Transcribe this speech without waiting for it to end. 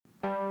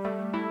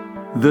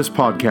This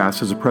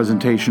podcast is a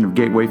presentation of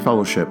Gateway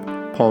Fellowship,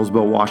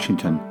 Paulsville,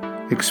 Washington.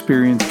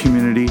 Experience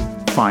community,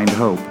 find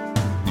hope.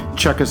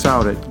 Check us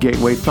out at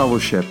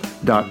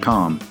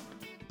gatewayfellowship.com.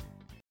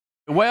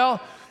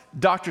 Well,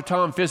 Dr.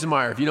 Tom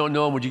Fissenmeyer, if you don't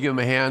know him, would you give him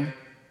a hand?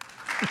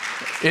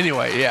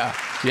 Anyway, yeah.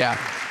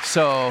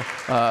 So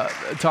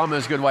Tom and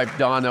his good wife,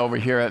 Donna, over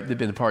here, they've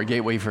been a part of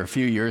Gateway for a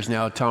few years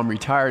now. Tom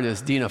retired as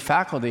Dean of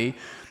Faculty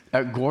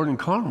at Gordon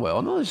Conwell.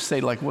 And I'll just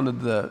say, like, one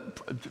of the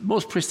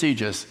most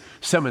prestigious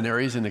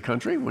seminaries in the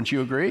country. Wouldn't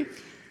you agree?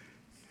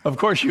 Of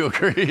course you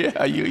agree.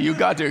 Yeah, you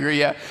got to agree,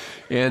 yeah.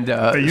 And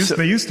they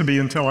used to be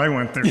until I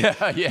went there.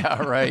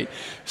 Yeah, right.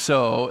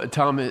 So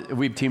Tom,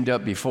 we've teamed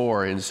up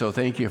before, and so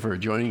thank you for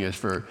joining us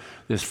for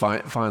this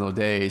final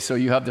day. So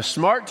you have the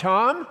smart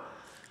Tom,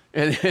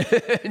 and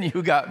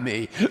you got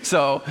me.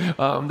 So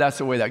that's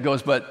the way that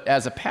goes. But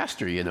as a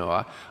pastor, you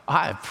know,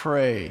 I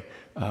pray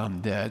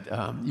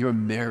that your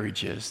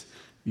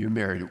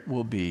married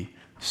will be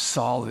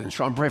solid and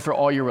strong. Pray for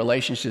all your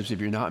relationships,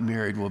 if you're not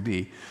married, will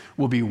be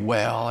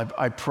well.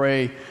 I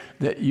pray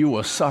that you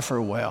will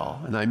suffer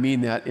well, and I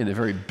mean that in a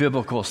very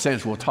biblical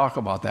sense. We'll talk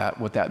about that,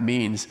 what that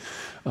means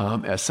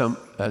at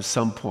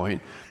some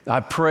point.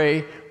 I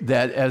pray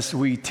that as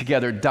we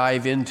together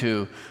dive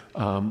into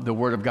the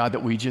Word of God,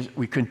 that we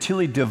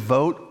continually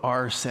devote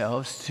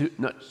ourselves to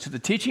the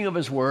teaching of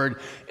His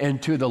Word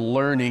and to the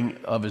learning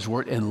of His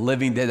Word and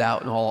living that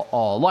out in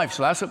all life.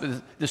 So that's what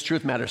this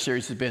Truth Matters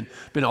series has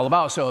been all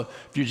about. So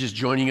if you're just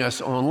joining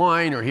us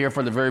online or here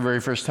for the very, very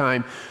first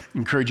time, I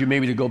encourage you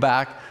maybe to go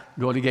to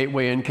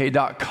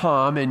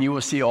gatewaynk.com, and you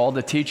will see all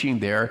the teaching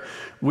there.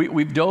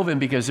 We've dove in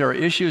because there are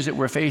issues that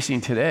we're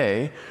facing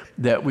today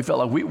that we felt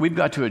like we've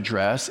got to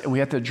address, and we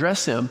have to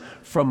address them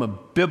from a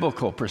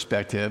biblical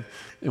perspective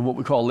and what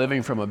we call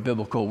living from a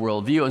biblical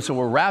worldview. And so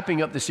we're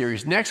wrapping up the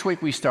series. Next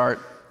week we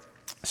start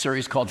a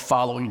series called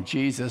Following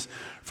Jesus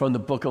from the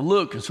book of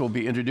Luke. And so we'll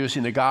be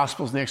introducing the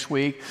Gospels next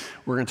week.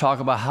 We're going to talk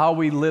about how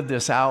we live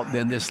this out,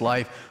 then this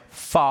life,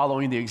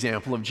 following the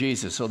example of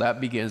Jesus. So that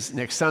begins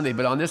next Sunday.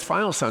 But on this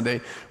final Sunday,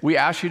 we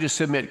asked you to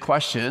submit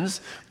questions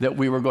that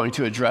we were going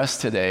to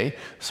address today.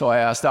 So I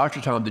asked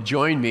Dr. Tom to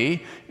join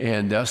me,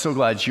 and so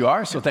glad you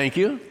are. So thank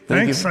you.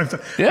 Thanks. I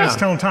was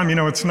telling Tom,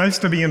 it's nice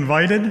to be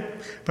invited,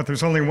 but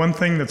there's only one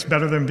thing that's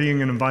better than being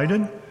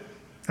invited.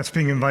 That's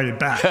being invited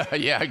back.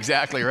 Yeah,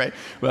 exactly, right.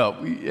 Well,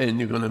 and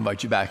you're going to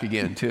invite you back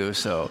again, too.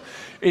 So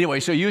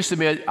anyway, so you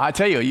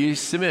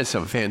submitted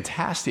some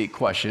fantastic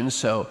questions.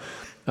 So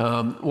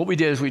what we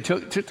did is we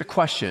took the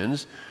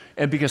questions,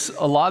 and because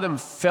a lot of them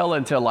fell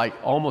into like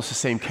almost the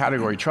same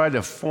category, tried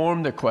to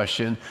form the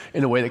question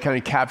in a way that kind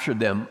of captured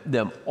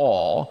them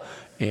all,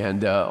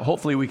 and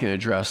hopefully we can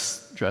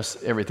address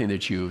everything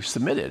that you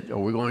submitted.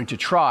 Or we're going to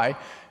try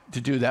to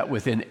do that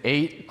within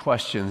 8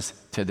 questions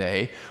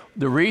today.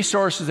 The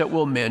resources that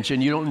we'll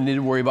mention, you don't need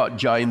to worry about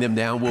jotting them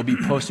down. We'll be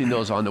posting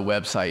those on the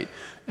website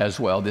as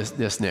well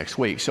this next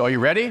week. So are you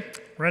ready?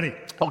 Ready.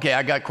 Okay,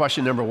 I got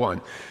question number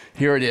 1.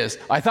 Here it is.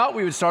 I thought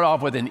we would start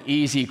off with an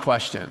easy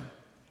question.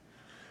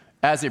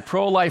 As a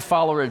pro-life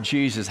follower of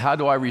Jesus, how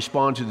do I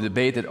respond to the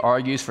debate that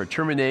argues for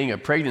terminating a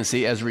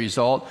pregnancy as a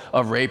result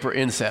of rape or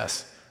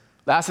incest?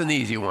 That's an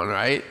easy one,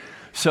 right?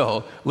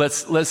 So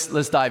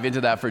let's dive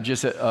into that for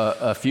just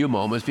a few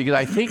moments, because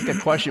I think the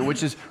question,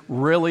 which is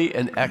really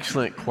an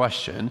excellent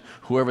question,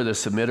 whoever the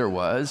submitter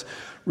was,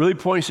 really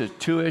points to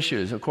 2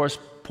 issues. Of course,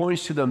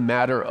 points to the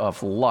matter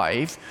of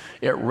life.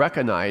 It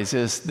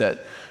recognizes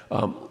that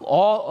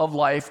all of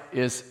life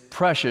is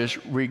precious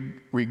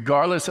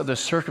regardless of the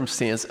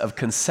circumstance of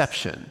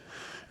conception.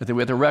 I think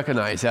we have to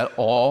recognize that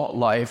all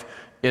life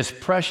is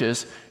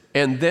precious.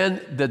 And then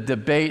the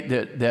debate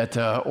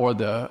or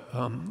the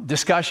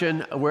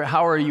discussion,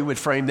 however you would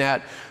frame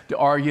that, the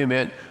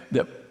argument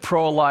that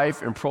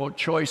pro-life and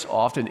pro-choice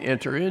often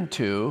enter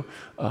into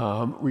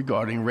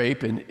regarding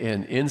rape and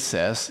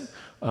incest,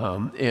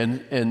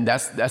 and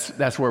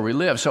that's where we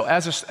live. So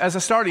as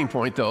a starting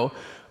point, though,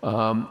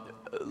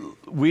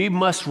 we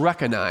must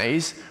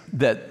recognize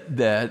that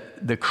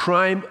the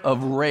crime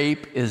of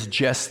rape is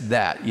just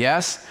that,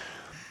 yes?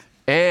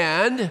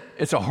 And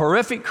it's a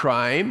horrific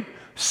crime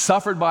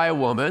suffered by a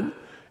woman,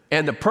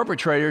 and the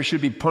perpetrator should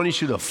be punished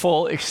to the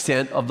full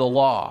extent of the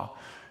law.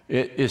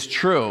 It is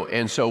true,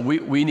 and so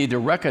we need to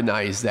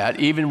recognize that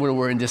even when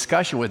we're in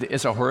discussion with it.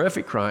 It's a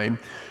horrific crime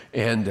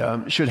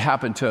and should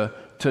happen to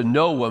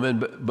no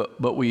woman,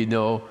 but we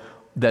know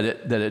that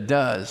it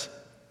does.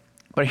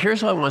 But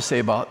here's what I want to say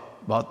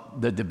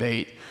about the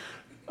debate.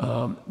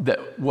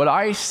 That what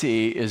I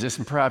see is this,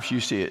 and perhaps you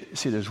see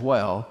it as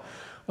well,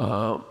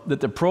 that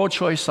the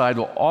pro-choice side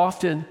will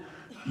often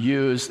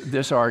use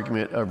this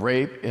argument of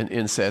rape and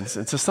incest,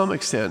 and to some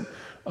extent,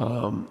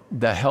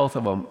 the health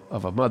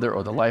of a mother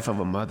or the life of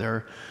a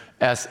mother,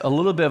 as a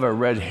little bit of a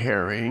red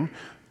herring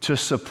to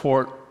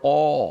support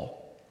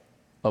all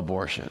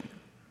abortion.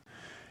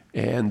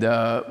 And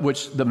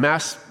which the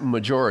mass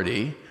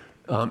majority,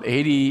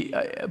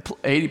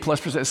 80 plus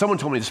percent, someone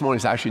told me this morning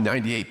it's actually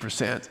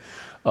 98%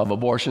 of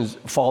abortions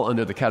fall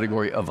under the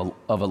category of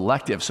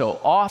elective. So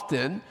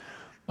often,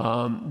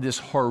 this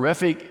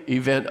horrific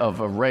event of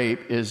a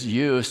rape is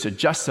used to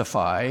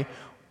justify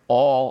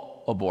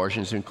all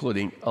abortions,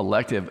 including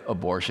elective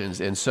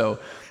abortions. And so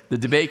the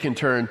debate can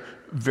turn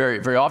very,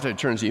 very often, it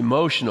turns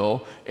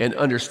emotional, and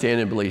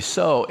understandably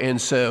so.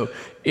 And so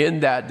in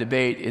that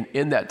debate,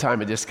 in that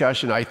time of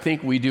discussion, I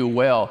think we do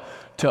well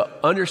to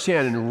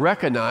understand and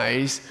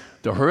recognize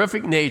the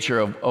horrific nature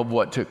of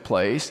what took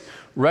place,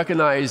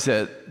 recognize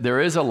that there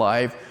is a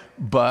life,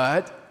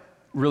 but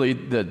really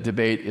the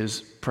debate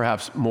is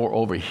perhaps more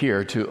over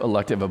here to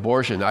elective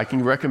abortion. I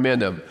can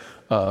recommend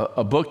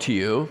a book to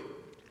you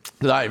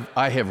that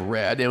I have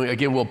read, and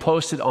again, we'll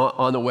post it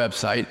on the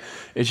website.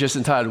 It's just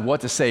entitled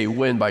What to Say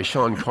When by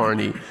Sean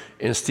Carney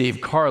and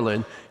Steve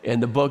Carlin,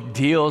 and the book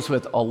deals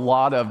with a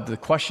lot of the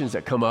questions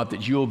that come up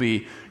that you'll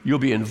be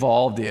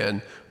involved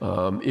in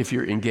if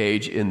you're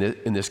engaged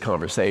in this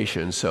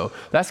conversation. So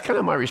that's kind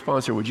of my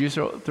response here. Would you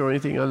throw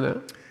anything on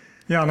that?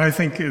 Yeah, and I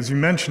think, as you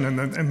mentioned,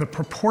 and the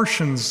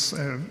proportions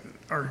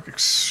are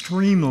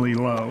extremely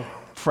low.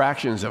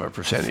 Fractions of a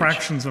percentage.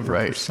 Fractions of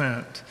a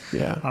percent.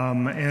 Yeah.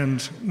 And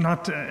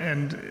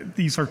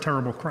these are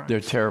terrible crimes.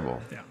 They're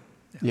terrible.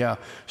 Yeah.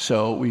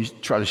 So we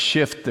try to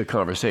shift the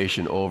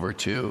conversation over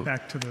to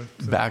back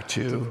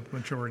to the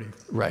majority.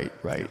 Right.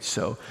 Yeah.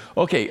 So,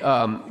 okay.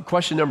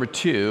 Question number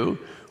 2.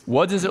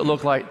 What does it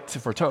look like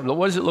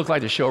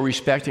to show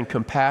respect and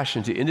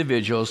compassion to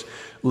individuals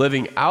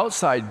living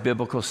outside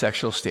biblical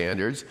sexual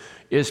standards?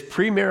 Is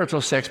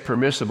premarital sex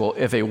permissible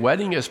if a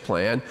wedding is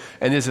planned?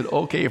 And is it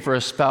okay for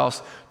a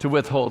spouse to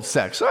withhold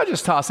sex? So I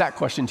just toss that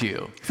question to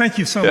you. Thank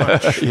you so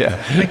much.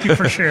 Yeah. Thank you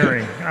for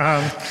sharing.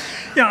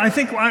 I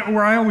think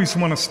where I always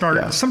want to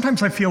start,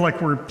 sometimes I feel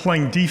like we're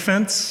playing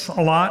defense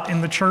a lot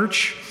in the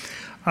church.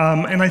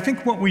 And I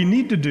think what we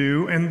need to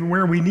do and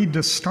where we need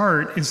to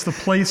start is the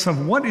place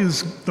of what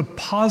is the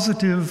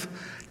positive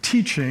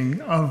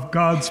teaching of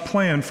God's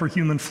plan for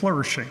human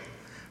flourishing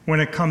when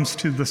it comes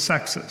to the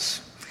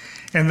sexes.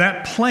 And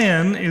that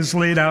plan is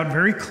laid out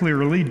very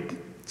clearly.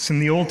 It's in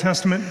the Old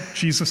Testament.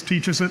 Jesus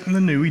teaches it in the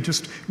New. He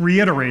just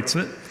reiterates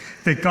it,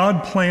 that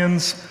God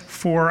plans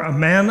for a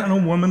man and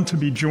a woman to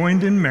be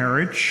joined in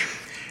marriage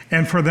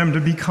and for them to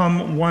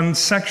become one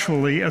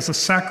sexually as a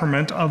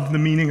sacrament of the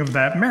meaning of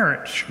that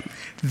marriage.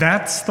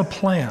 That's the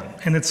plan,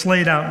 and it's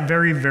laid out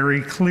very,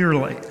 very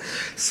clearly.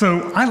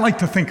 So I like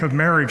to think of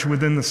marriage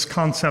within this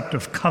concept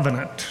of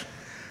covenant.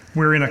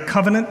 We're in a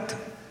covenant.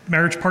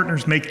 Marriage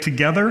partners make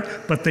together,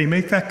 but they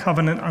make that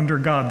covenant under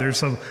God.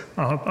 There's a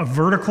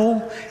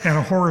vertical and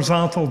a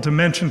horizontal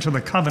dimension to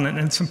the covenant,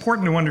 and it's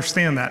important to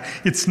understand that.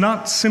 It's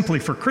not simply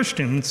for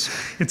Christians.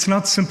 It's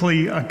not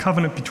simply a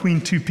covenant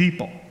between two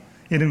people.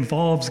 It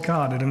involves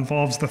God. It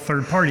involves the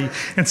third party.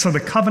 And so the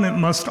covenant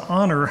must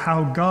honor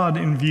how God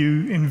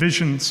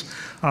envisions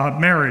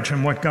marriage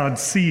and what God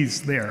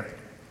sees there.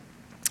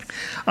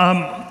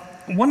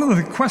 One of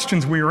the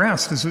questions we were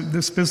asked is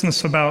this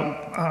business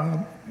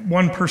about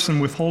one person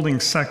withholding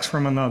sex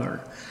from another.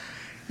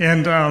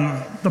 And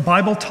the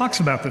Bible talks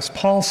about this.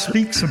 Paul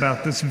speaks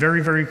about this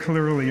very, very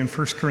clearly in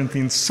 1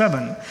 Corinthians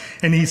 7.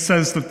 And he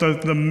says that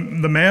the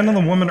man and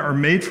the woman are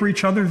made for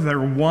each other. They're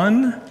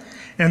one,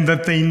 and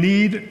that they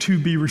need to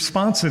be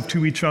responsive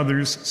to each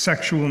other's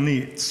sexual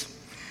needs.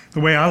 The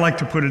way I like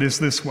to put it is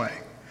this way.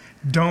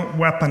 Don't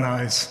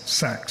weaponize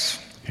sex.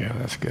 Yeah,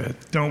 that's good.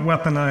 Don't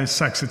weaponize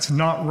sex. It's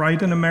not right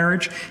in a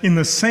marriage. In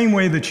the same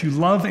way that you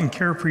love and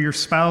care for your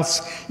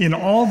spouse in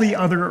all the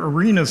other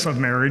arenas of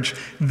marriage,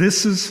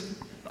 this is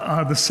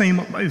the same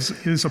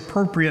is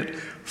appropriate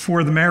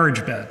for the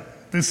marriage bed.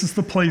 This is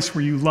the place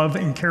where you love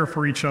and care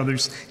for each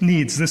other's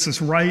needs. This is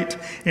right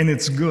and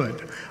it's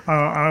good.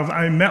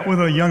 I met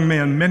with a young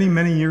man many,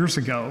 many years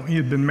ago. He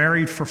had been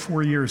married for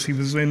 4 years. He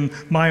was in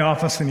my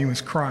office and he was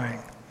crying.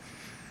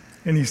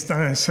 And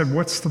I said,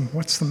 "What's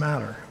the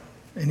matter?"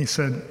 And he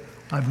said,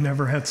 "I've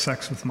never had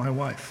sex with my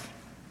wife.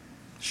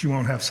 She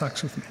won't have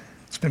sex with me.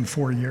 It's been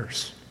 4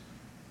 years.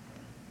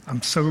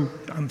 I'm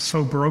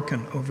so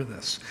broken over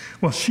this."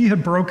 Well, she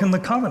had broken the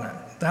covenant.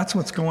 That's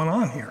what's going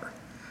on here.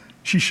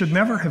 She should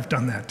never have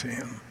done that to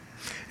him.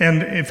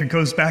 And if it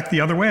goes back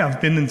the other way,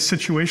 I've been in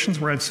situations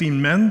where I've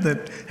seen men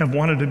that have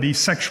wanted to be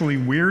sexually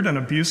weird and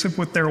abusive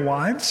with their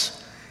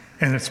wives,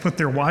 and it's put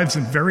their wives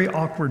in very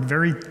awkward,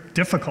 very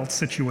difficult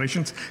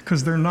situations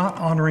because they're not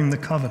honoring the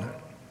covenant.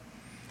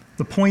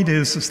 The point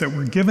is that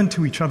we're given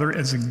to each other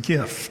as a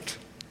gift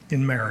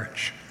in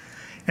marriage.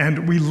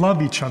 And we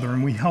love each other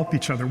and we help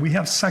each other. We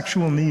have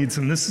sexual needs,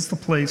 and this is the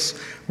place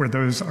where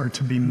those are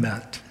to be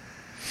met.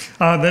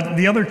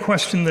 The other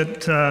question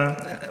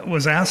that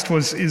was asked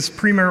was, is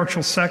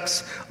premarital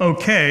sex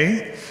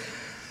okay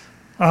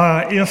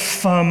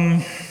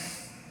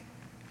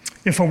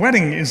if a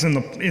wedding is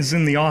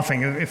in the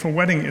offing, if a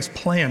wedding is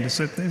planned, is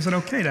it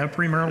okay to have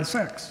premarital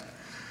sex?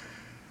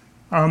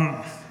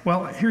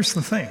 Well, here's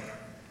the thing.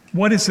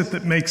 What is it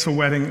that makes a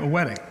wedding a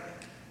wedding?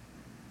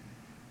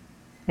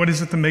 What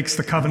is it that makes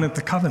the covenant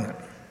the covenant?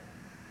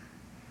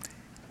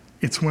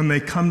 It's when they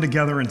come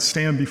together and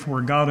stand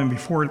before God and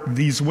before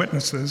these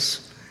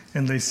witnesses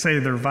and they say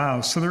their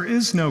vows. So there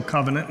is no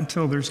covenant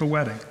until there's a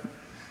wedding.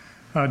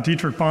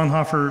 Dietrich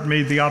Bonhoeffer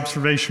made the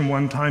observation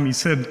one time. He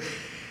said,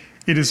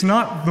 "It is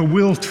not the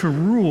will to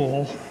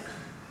rule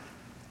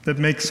that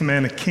makes a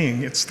man a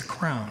king, it's the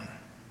crown.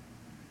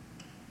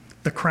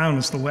 The crown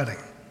is the wedding.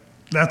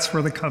 That's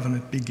where the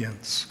covenant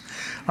begins."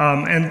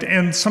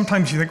 And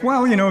sometimes you think,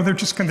 well, they're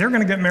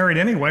going to get married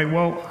anyway.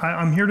 Well,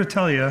 I'm here to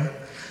tell you,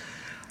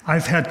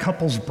 I've had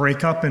couples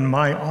break up in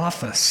my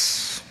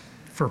office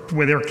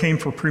where they came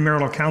for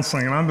premarital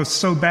counseling, and I was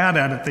so bad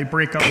at it, they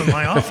break up in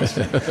my office.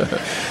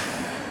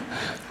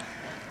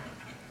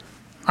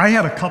 I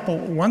had a couple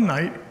one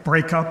night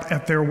break up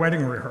at their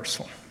wedding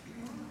rehearsal.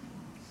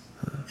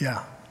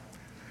 Yeah.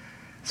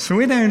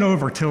 So it ain't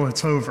over till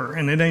it's over,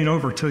 and it ain't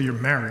over till you're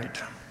married.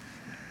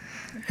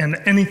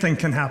 And anything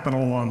can happen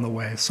along the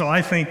way. So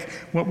I think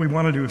what we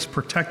want to do is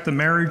protect the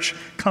marriage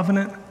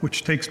covenant,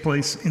 which takes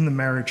place in the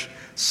marriage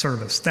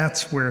service.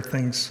 That's where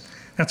things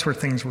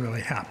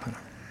really happen.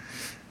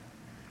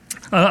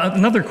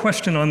 Another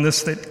question on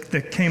this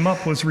that came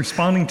up was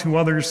responding to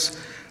others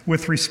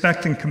with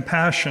respect and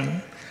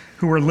compassion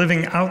who are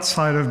living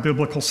outside of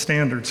biblical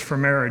standards for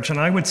marriage. And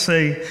I would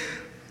say,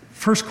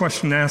 first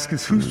question to ask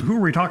is, who are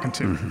we talking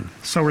to? Mm-hmm.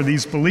 So are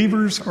these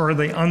believers or are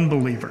they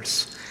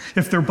unbelievers?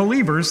 If they're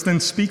believers, then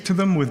speak to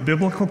them with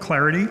biblical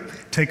clarity.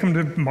 Take them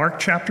to Mark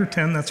chapter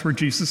 10. That's where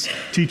Jesus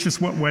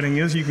teaches what wedding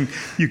is. You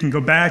can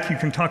go back. You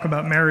can talk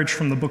about marriage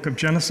from the book of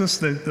Genesis.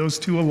 Those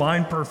two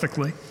align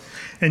perfectly.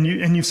 And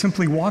you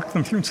simply walk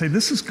them through and say,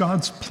 this is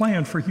God's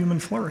plan for human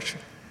flourishing.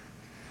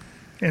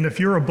 And if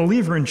you're a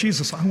believer in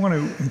Jesus, I want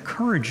to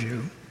encourage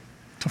you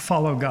to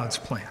follow God's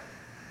plan.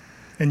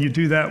 And you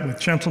do that with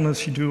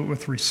gentleness, you do it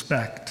with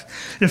respect.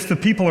 If the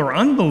people are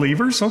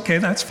unbelievers, okay,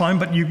 that's fine,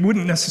 but you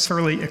wouldn't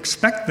necessarily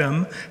expect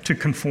them to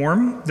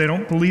conform. They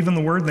don't believe in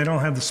the word, they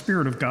don't have the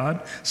Spirit of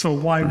God, so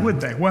why would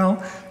they?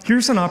 Well,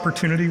 here's an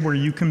opportunity where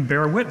you can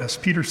bear witness.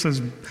 Peter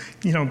says,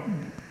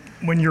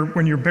 when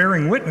you're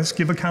bearing witness,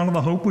 give account of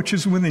the hope which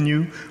is within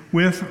you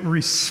with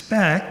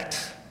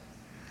respect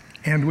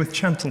and with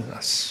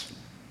gentleness.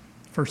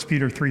 1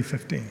 Peter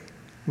 3:15.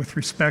 With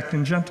respect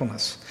and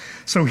gentleness.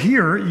 So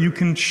here you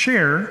can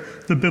share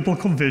the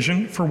biblical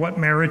vision for what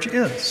marriage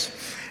is.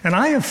 And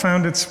I have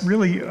found it's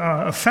really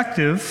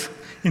effective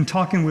in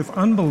talking with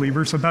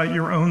unbelievers about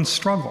your own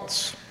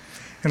struggles.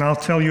 And I'll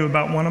tell you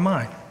about one of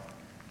mine.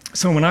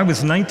 So when I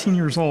was 19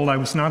 years old, I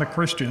was not a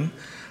Christian.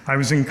 I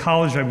was in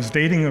college, I was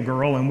dating a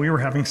girl, and we were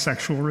having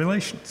sexual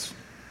relations.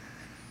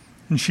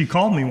 And she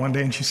called me one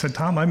day and she said,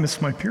 "Tom, I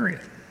missed my period."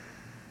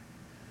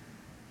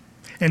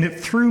 And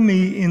it threw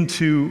me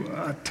into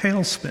a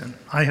tailspin.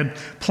 I had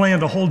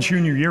planned a whole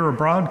junior year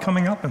abroad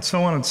coming up and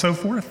so on and so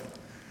forth.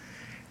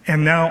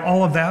 And now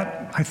all of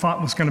that I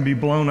thought was going to be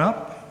blown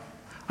up.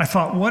 I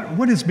thought,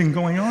 what has been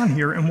going on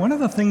here? And one of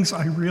the things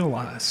I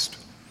realized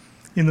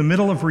in the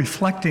middle of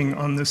reflecting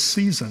on this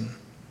season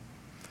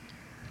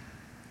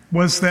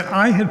was that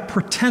I had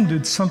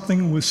pretended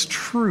something was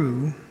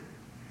true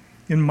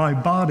in my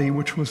body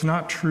which was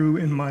not true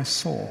in my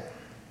soul.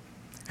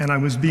 And I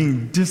was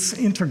being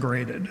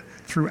disintegrated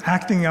through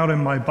acting out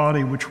in my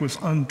body which was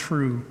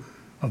untrue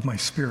of my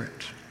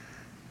spirit.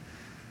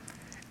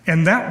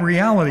 And that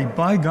reality,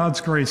 by God's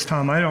grace,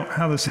 Tom, I don't know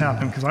how this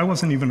happened because I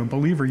wasn't even a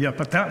believer yet,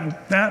 but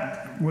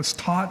that was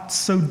taught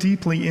so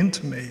deeply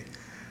into me,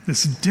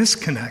 this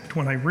disconnect.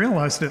 When I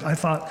realized it, I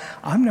thought,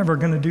 I'm never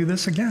going to do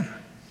this again.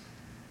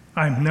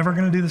 I'm never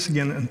going to do this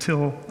again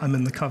until I'm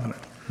in the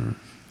covenant.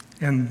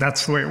 And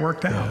that's the way it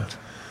worked out.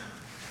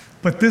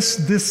 But this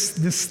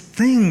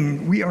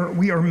thing, we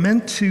are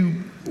meant to,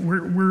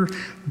 we're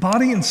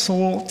body and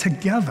soul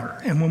together.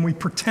 And when we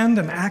pretend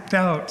and act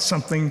out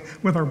something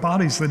with our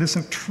bodies that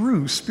isn't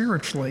true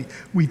spiritually,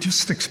 we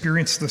just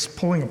experience this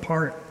pulling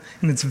apart.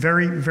 And it's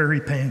very,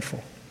 very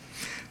painful.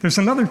 There's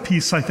another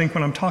piece, I think,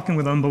 when I'm talking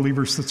with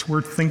unbelievers that's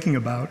worth thinking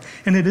about,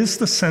 and it is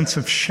the sense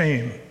of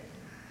shame.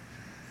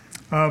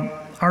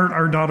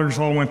 Our daughters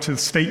all went to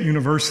State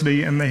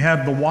University, and they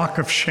had the Walk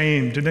of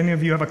Shame. Did any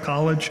of you have a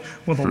college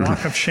with a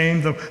Walk of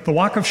Shame? The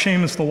Walk of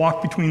Shame is the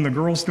walk between the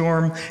girls'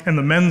 dorm and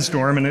the men's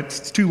dorm, and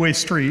it's a two-way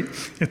street.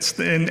 It's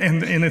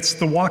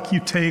the walk you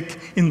take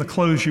in the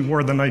clothes you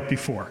wore the night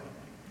before.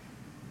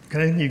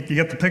 Okay, you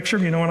get the picture?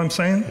 You know what I'm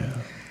saying? Yeah.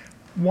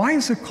 Why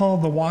is it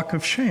called the Walk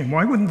of Shame?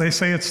 Why wouldn't they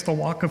say it's the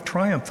walk of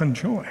triumph and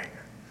joy?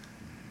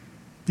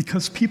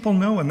 Because people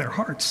know in their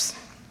hearts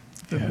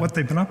that what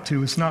they've been up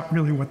to is not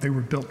really what they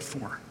were built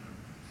for.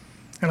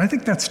 And I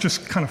think that's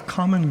just kind of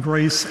common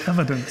grace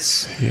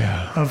evidence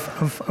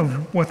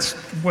of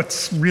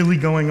what's really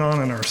going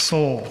on in our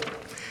soul.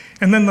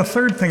 And then the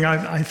third thing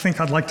I think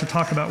I'd like to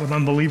talk about with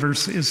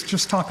unbelievers is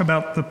just talk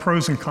about the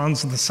pros and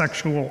cons of the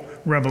sexual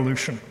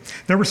revolution.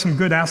 There were some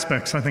good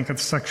aspects, I think, of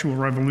the sexual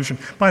revolution.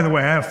 By the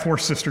way, I have 4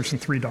 sisters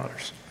and 3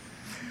 daughters.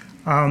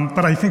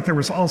 But I think there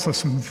was also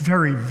some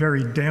very,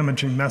 very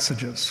damaging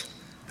messages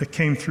that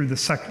came through the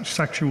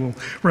sexual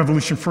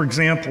revolution. For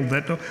example,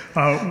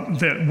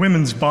 that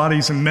women's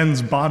bodies and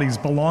men's bodies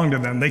belong to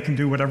them. They can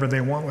do whatever they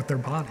want with their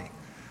body.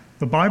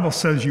 The Bible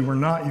says you are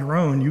not your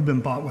own. You've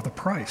been bought with a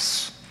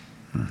price.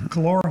 Mm-hmm.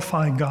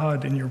 Glorify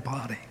God in your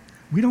body.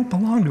 We don't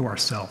belong to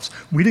ourselves.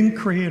 We didn't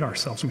create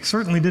ourselves. We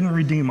certainly didn't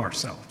redeem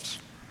ourselves.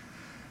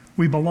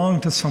 We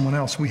belong to someone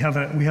else. We have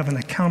an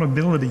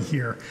accountability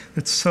here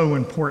that's so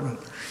important.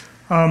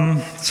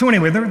 So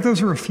anyway,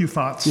 those are a few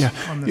thoughts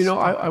on this. You know,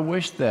 I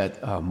wish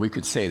that we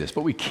could say this,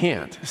 but we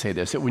can't say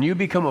this. That when you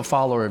become a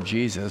follower of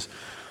Jesus,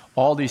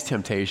 all these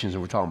temptations,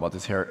 and we're talking about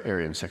this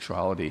area of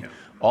sexuality,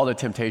 all the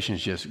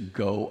temptations just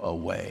go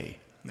away.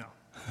 No.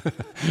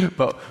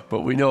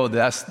 but we know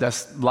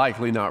that's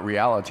likely not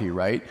reality,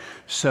 right?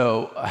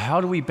 So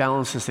how do we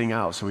balance this thing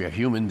out? So we have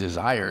human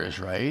desires,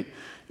 right?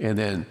 And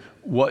then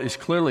what is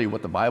clearly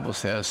what the Bible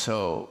says.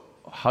 So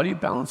how do you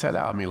balance that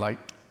out? I mean, like,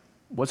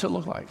 what's it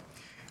look like?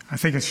 I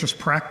think it's just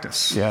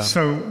practice. Yeah.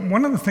 So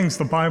one of the things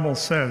the Bible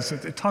says,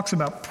 it talks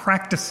about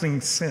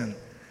practicing sin.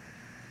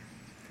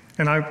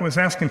 And I was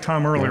asking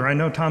Tom earlier, I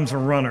know Tom's a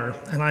runner,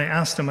 and I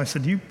asked him, I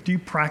said, do you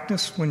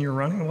practice when you're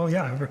running? Well,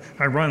 yeah,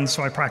 I run,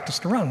 so I practice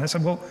to run. I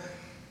said, well,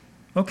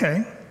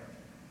 okay.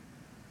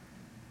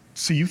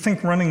 So you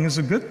think running is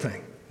a good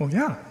thing? Well,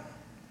 yeah.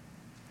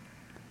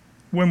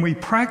 When we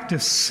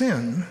practice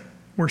sin,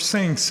 we're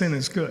saying sin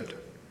is good.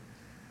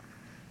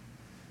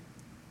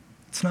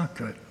 It's not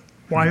good.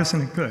 Why isn't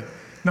it good?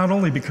 Not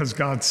only because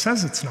God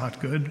says it's not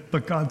good,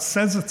 but God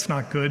says it's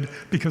not good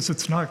because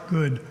it's not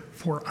good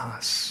for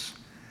us.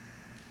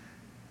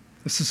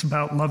 This is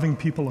about loving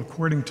people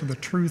according to the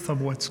truth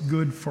of what's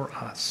good for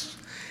us.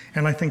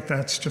 And I think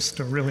that's just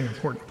a really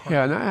important part.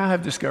 Yeah, and I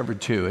have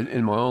discovered too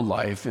in my own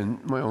life, in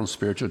my own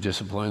spiritual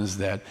disciplines,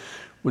 that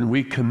when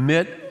we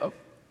commit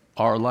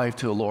our life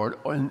to the Lord,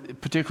 in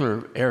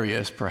particular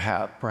areas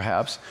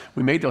perhaps,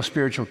 we make those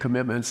spiritual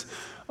commitments,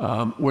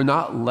 we're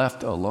not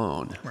left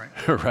alone,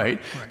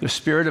 right? The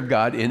Spirit of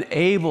God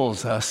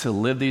enables us to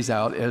live these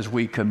out as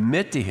we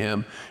commit to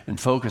Him and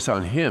focus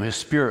on Him. His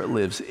Spirit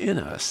lives in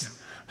us.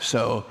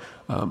 So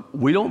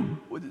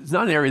it's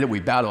not an area that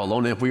we battle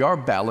alone. And if we are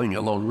battling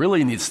alone,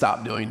 really need to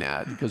stop doing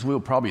that because we'll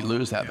probably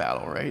lose that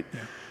battle, right?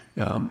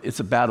 It's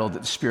a battle that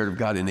the Spirit of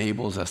God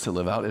enables us to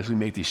live out as we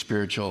make these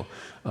spiritual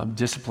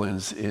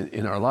disciplines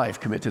in our life,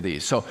 commit to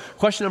these. So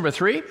question number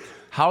 3,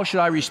 how should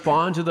I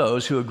respond to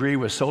those who agree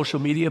with social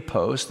media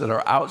posts that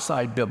are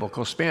outside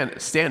biblical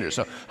standards?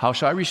 So how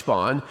should I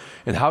respond,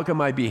 and how can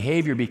my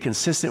behavior be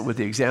consistent with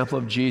the example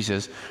of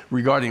Jesus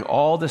regarding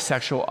all the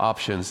sexual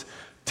options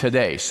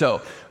today?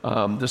 So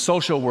the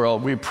social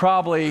world,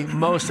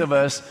 most of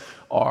us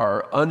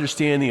are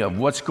understanding of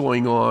what's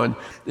going on.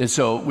 And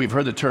so we've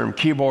heard the term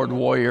keyboard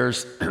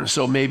warriors.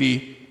 So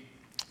maybe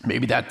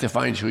that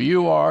defines who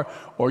you are,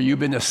 or you've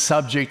been the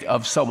subject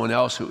of someone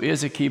else who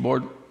is a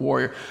keyboard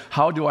warrior.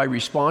 How do I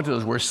respond to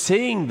those? We're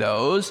seeing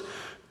those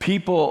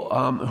people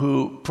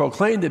who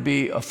proclaim to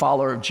be a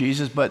follower of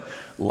Jesus, but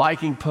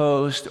liking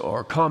posts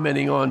or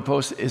commenting on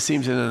posts, it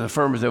seems in an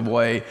affirmative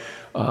way,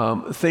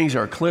 things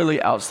are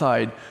clearly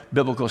outside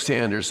biblical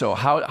standards. So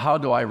how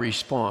do I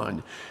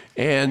respond?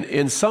 And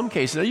in some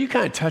cases, you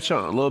kind of touched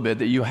on it a little bit,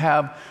 that you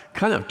have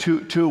kind of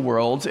two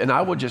worlds, and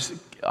I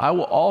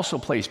will also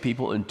place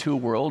people in two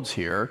worlds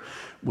here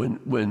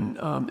when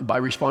by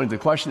responding to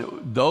the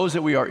question, those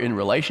that we are in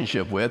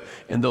relationship with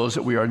and those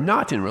that we are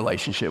not in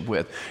relationship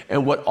with.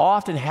 And what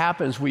often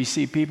happens, we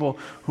see people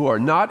who are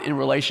not in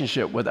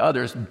relationship with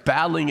others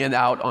battling it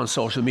out on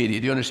social media.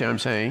 Do you understand what I'm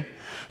saying?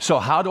 So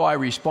how do I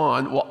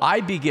respond? Well,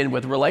 I begin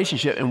with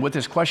relationship, and with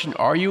this question,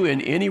 are you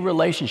in any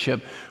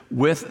relationship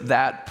with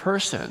that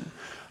person?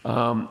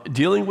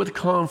 Dealing with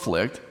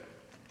conflict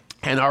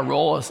and our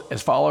role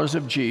as followers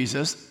of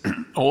Jesus,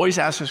 always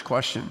ask this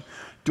question,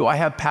 do I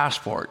have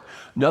passport?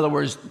 In other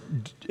words,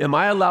 am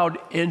I allowed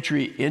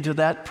entry into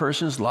that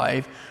person's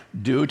life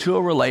due to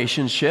a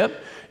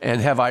relationship?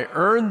 And have I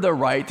earned the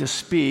right to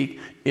speak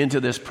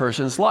into this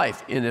person's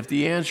life? And if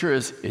the answer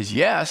is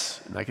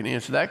yes, and I can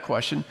answer that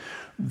question,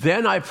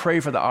 then I pray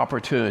for the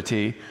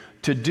opportunity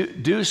to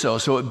do so.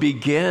 So it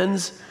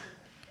begins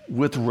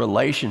with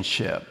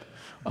relationship.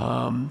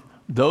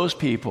 Those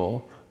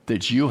people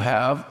that you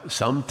have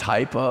some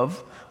type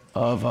of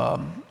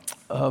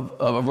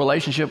a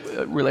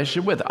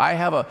relationship with. I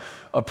have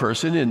a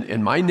person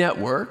in my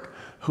network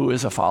who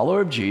is a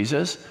follower of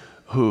Jesus,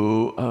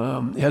 who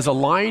has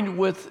aligned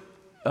with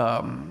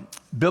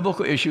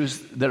biblical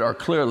issues that are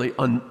clearly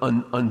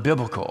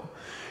unbiblical.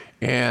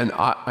 And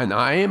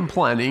I am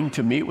planning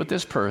to meet with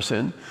this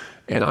person,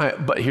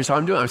 but here's how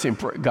I'm doing. I'm saying,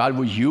 God,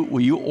 will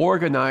you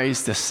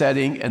organize the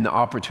setting and the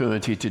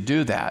opportunity to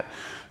do that?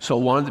 So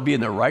I wanted to be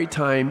in the right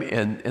time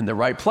and in the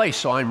right place.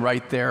 So I'm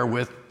right there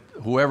with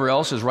whoever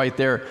else is right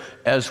there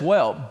as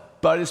well.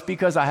 But it's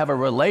because I have a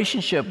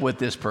relationship with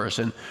this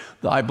person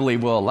that I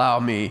believe will allow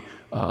me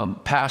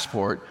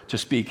passport to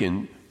speak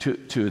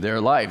to their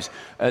lives.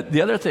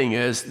 The other thing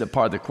is, the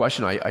part of the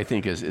question I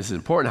think is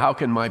important, how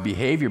can my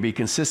behavior be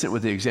consistent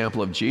with the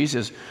example of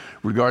Jesus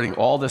regarding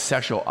all the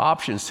sexual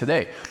options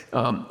today?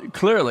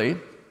 Clearly,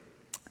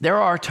 there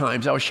are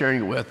times, I was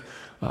sharing it with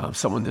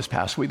someone this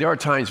past week, there are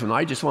times when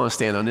I just want to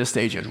stand on this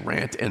stage and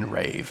rant and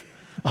rave.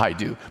 I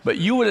do. But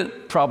you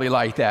wouldn't probably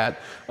like that.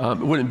 It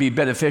wouldn't be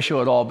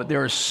beneficial at all. But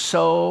there is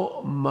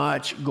so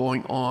much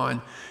going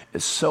on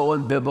It's so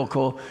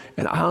unbiblical.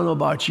 And I don't know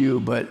about you,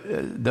 but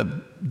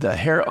the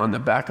hair on the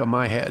back of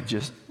my head,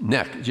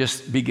 neck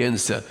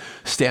begins to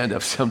stand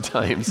up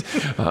sometimes.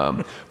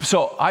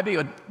 So I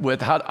begin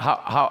with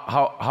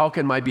how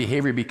can my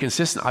behavior be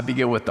consistent? I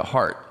begin with the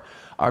heart.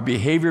 Our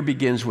behavior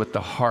begins with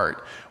the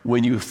heart.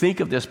 When you think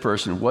of this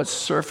person, what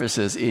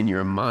surfaces in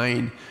your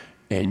mind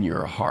and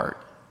your heart?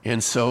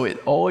 And so it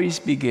always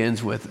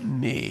begins with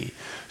me.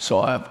 So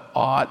I have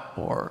ought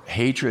or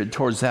hatred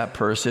towards that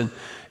person.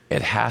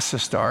 It has to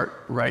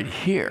start right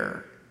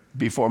here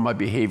before my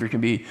behavior can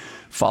be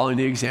following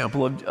the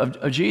example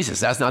of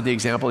Jesus. That's not the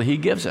example he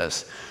gives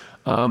us.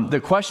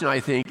 The question, I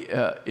think,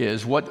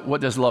 is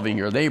what does loving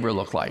your neighbor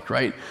look like,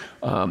 right?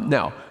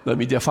 Now, let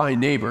me define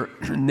neighbor.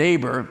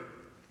 Neighbor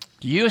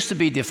used to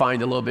be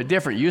defined a little bit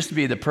different. It used to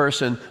be the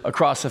person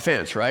across the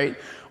fence, right?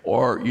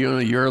 Or,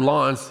 your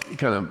lawns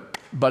kind of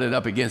butted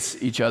up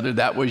against each other.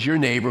 That was your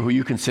neighbor who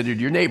you considered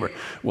your neighbor.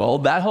 Well,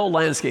 that whole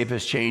landscape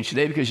has changed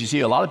today because you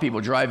see a lot of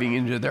people driving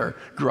into their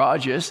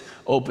garages,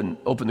 open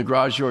the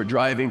garage door,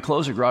 drive in,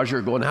 close the garage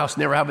door, go in the house,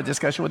 never have a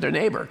discussion with their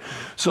neighbor.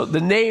 So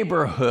the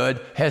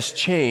neighborhood has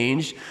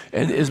changed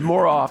and is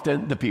more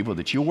often the people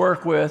that you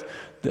work with,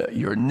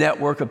 your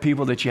network of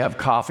people that you have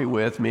coffee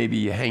with, maybe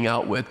you hang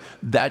out with,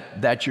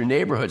 that's your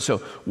neighborhood. So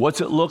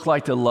what's it look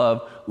like to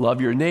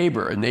love your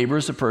neighbor? A neighbor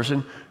is the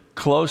person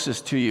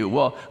closest to you.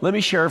 Well, let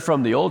me share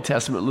from the Old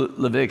Testament,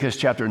 Leviticus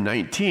chapter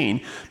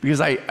 19,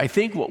 because I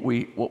think what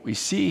we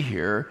see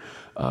here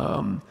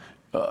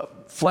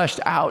fleshed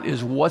out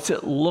is what's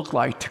it look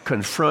like to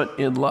confront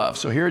in love.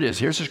 So here it is.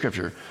 Here's the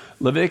scripture.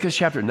 Leviticus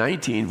chapter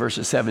 19,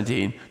 verses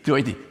 17 through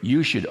 18.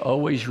 You should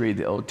always read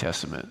the Old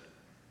Testament.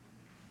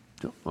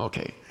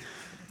 Okay,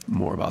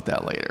 more about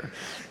that later.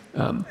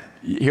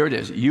 Here it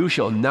is. You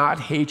shall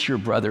not hate your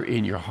brother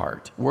in your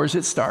heart. Where does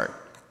it start?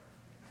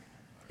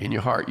 In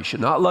your heart. You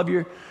should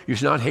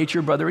not hate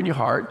your brother in your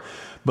heart,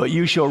 but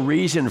you shall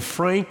reason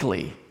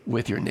frankly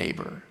with your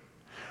neighbor.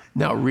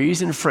 Now,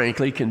 reason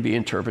frankly can be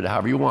interpreted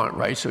however you want,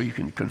 right? So you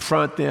can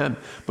confront them,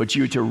 but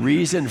you're to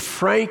reason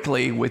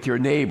frankly with your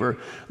neighbor,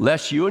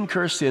 lest you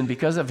incur sin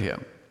because of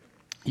him.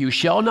 You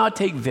shall not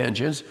take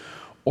vengeance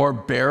or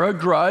bear a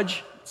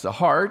grudge, it's the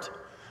heart,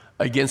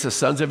 against the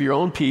sons of your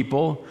own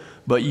people,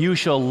 but you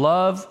shall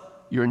love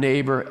your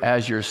neighbor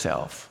as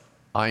yourself.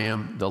 I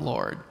am the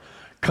Lord.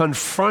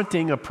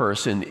 Confronting a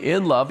person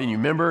in love, and you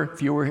remember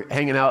if you were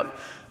hanging out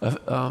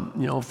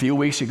a few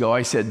weeks ago,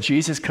 I said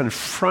Jesus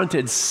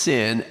confronted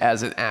sin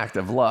as an act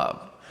of love.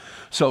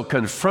 So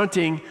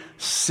confronting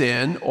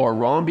sin or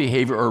wrong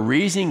behavior or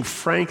reasoning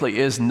frankly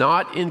is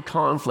not in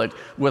conflict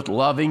with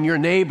loving your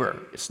neighbor.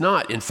 It's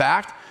not. In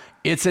fact,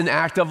 it's an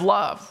act of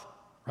love,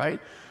 right?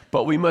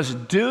 But we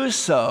must do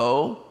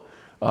so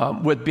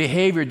with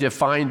behavior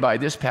defined by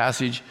this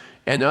passage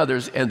and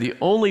others. And the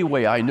only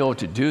way I know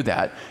to do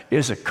that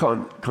is to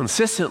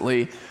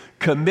consistently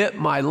commit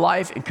my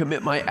life and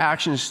commit my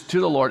actions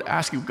to the Lord,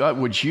 asking God,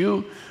 would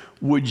you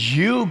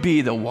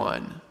be the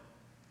one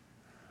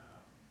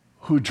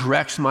who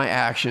directs my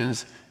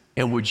actions,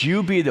 and would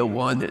you be the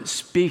one that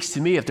speaks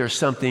to me if there's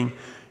something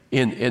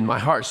in my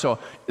heart? So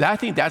I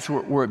think that's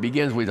where it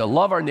begins. We to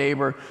love our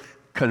neighbor,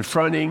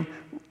 confronting,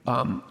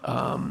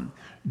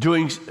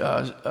 doing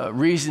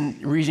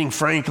reasoning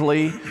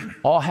frankly,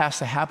 all has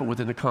to happen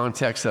within the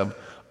context of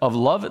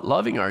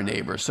loving our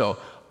neighbor. So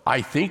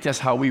I think that's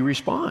how we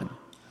respond.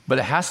 But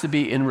it has to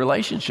be in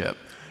relationship.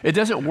 It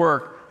doesn't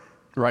work,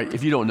 right,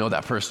 if you don't know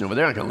that person over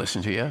there, they're not going to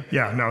listen to you.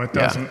 Yeah, no, it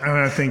doesn't. Yeah. And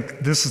I think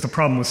this is the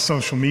problem with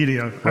social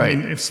media. Right. I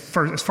mean, as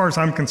far as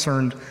I'm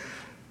concerned,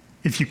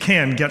 if you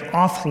can, get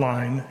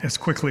offline as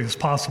quickly as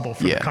possible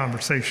for the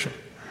conversation,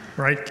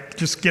 right?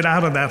 Just get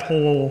out of that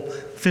whole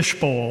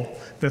fishbowl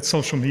that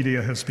social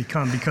media has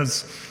become,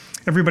 because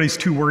everybody's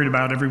too worried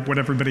about what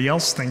everybody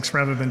else thinks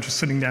rather than just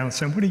sitting down and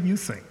saying, what do you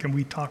think? Can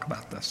we talk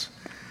about this?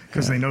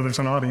 Because they know there's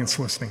an audience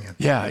listening in.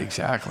 Yeah,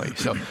 exactly.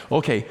 So,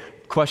 okay,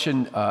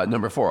 question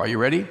number 4. Are you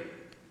ready?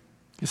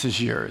 This is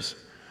yours.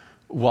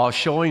 While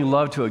showing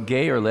love to a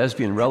gay or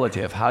lesbian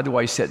relative, how do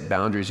I set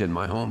boundaries in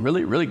my home?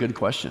 Really, really good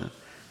question.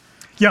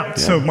 Yeah,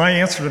 so my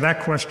answer to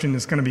that question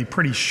is going to be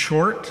pretty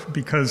short,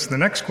 because the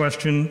next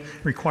question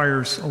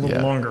requires a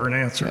little longer an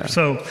answer. Yeah.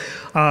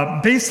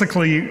 So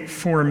basically,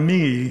 for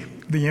me,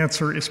 the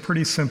answer is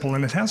pretty simple,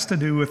 and it has to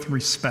do with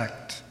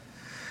respect.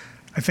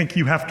 I think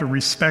you have to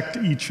respect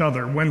each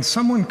other. When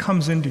someone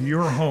comes into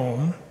your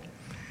home,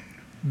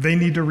 they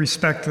need to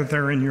respect that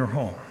they're in your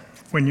home.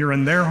 When you're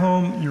in their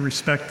home, you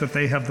respect that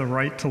they have the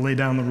right to lay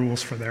down the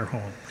rules for their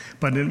home.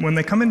 But when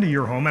they come into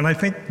your home, and I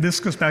think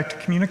this goes back to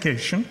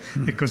communication,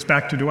 it goes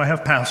back to, do I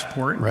have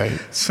passport? Right.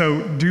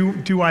 So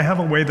do I have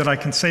a way that I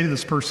can say to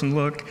this person,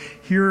 look,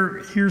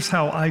 here's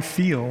how I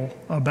feel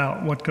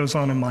about what goes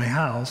on in my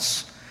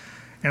house,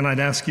 and I'd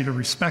ask you to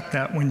respect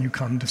that when you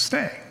come to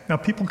stay. Now,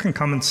 people can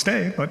come and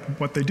stay, but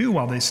what they do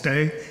while they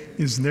stay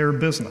is their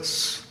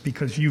business,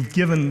 because you've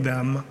given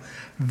them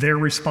their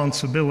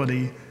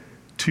responsibility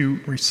to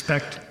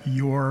respect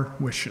your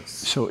wishes.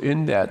 So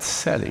in that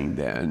setting,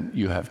 then,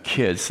 you have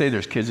kids. Say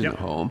there's kids in the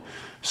home.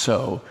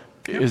 So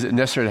is it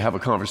necessary to have a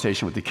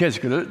conversation with the kids?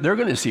 Because they're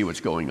going to see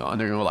what's going on.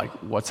 They're going to go like,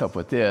 what's up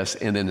with this?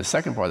 And then the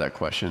second part of that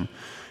question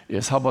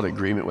is, how about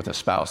agreement with a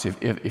spouse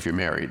if you're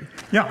married?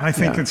 Yeah, I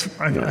think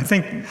I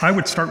think I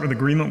would start with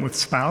agreement with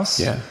spouse.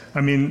 Yeah.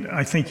 I mean,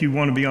 I think you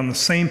want to be on the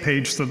same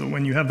page so that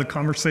when you have the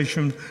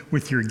conversation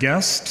with your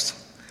guests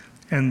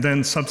and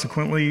then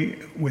subsequently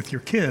with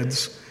your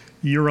kids,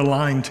 you're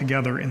aligned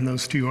together in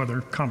those two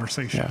other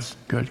conversations.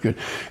 Yeah, good.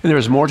 And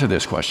there's more to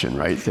this question,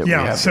 right? That we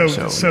have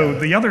so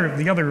the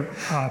other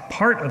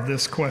part of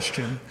this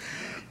question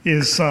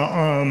is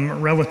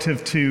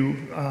relative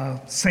to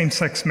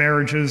same-sex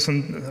marriages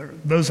and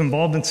those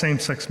involved in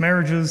same-sex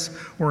marriages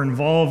or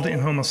involved in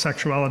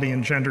homosexuality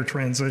and gender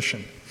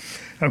transition.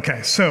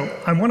 Okay, so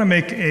I want to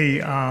make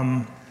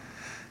a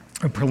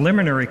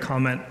preliminary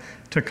comment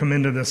to come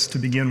into this to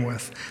begin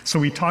with. So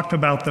we talked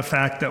about the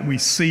fact that we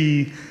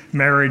see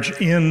marriage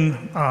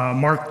in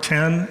Mark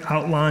 10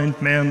 outlined,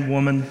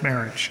 man-woman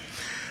marriage.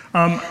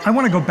 I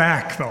want to go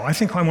back, though. I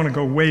think I want to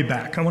go way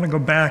back. I want to go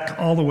back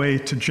all the way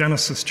to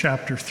Genesis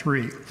chapter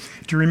 3.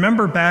 Do you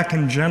remember back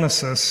in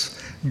Genesis,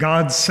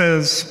 God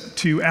says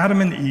to Adam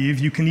and Eve,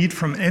 you can eat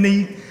from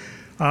any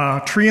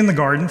tree in the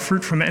garden,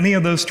 fruit from any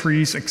of those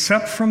trees,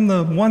 except from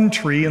the one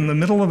tree in the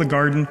middle of the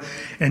garden,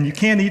 and you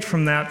can't eat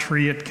from that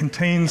tree. It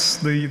contains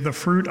the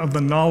fruit of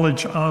the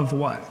knowledge of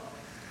what?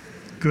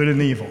 Good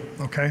and evil,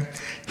 okay?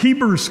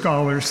 Hebrew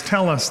scholars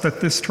tell us that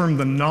this term,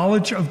 the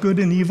knowledge of good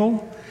and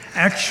evil,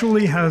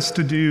 actually has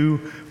to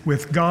do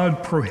with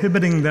God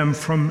prohibiting them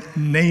from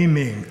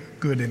naming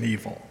good and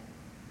evil.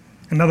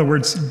 In other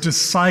words,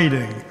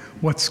 deciding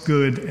what's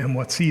good and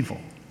what's evil.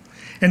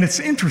 And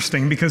it's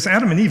interesting because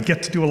Adam and Eve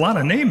get to do a lot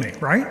of naming,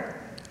 right?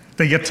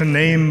 They get to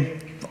name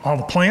all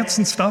the plants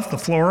and stuff, the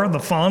flora, the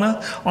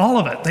fauna, all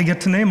of it. They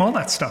get to name all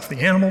that stuff, the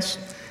animals.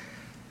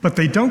 But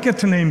they don't get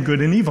to name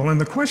good and evil.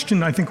 And the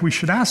question I think we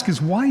should ask is,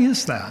 why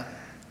is that?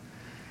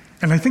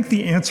 And I think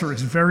the answer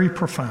is very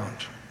profound.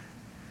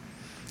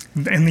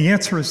 And the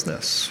answer is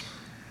this: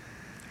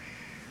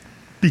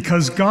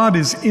 because God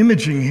is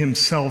imaging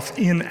himself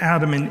in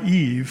Adam and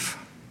Eve,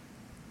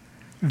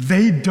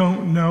 they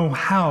don't know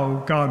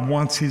how God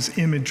wants his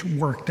image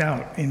worked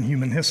out in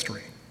human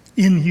history,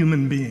 in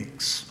human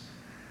beings.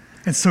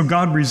 And so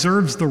God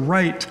reserves the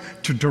right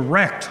to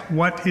direct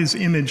what his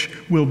image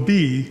will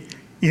be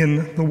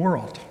in the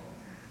world.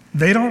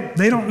 They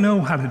don't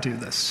know how to do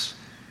this.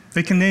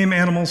 They can name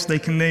animals, they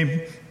can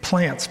name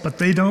plants, but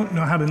they don't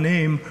know how to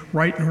name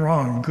right and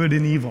wrong, good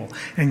and evil.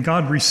 And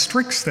God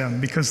restricts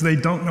them because they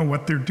don't know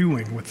what they're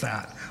doing with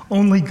that.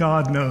 Only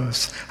God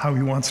knows how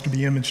he wants to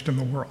be imaged in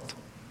the world.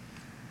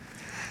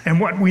 And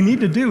what we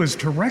need to do is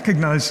to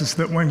recognize is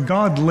that when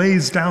God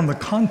lays down the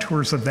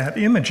contours of that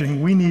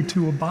imaging, we need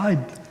to abide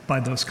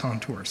by those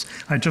contours.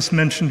 I just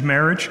mentioned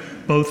marriage,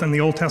 both in the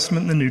Old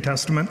Testament and the New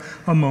Testament,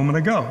 a moment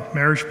ago.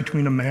 Marriage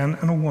between a man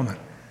and a woman.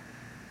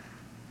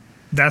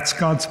 That's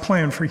God's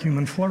plan for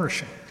human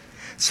flourishing.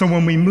 So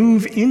when we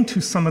move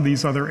into some of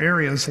these other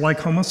areas, like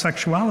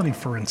homosexuality,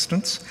 for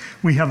instance,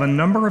 we have a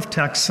number of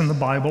texts in the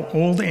Bible,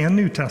 Old and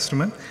New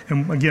Testament,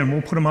 and again,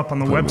 we'll put them up on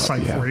the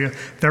website for you.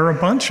 There are a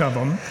bunch of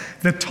them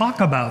that talk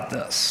about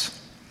this.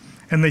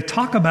 And they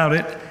talk about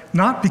it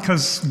not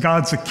because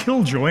God's a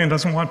killjoy and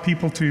doesn't want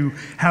people to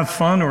have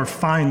fun or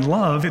find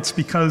love. It's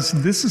because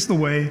this is the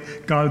way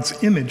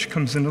God's image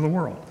comes into the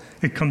world.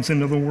 It comes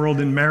into the world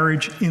in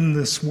marriage in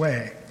this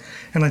way.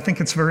 And I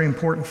think it's very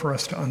important for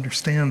us to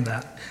understand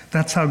that.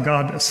 That's how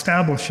God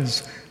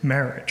establishes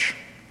marriage.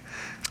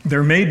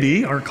 There may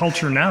be, our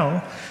culture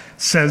now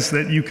says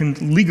that you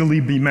can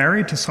legally be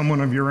married to someone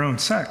of your own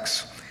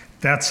sex.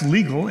 That's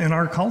legal in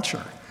our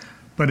culture.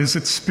 But is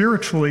it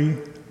spiritually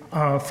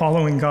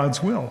following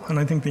God's will? And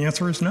I think the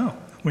answer is no.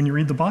 When you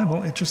read the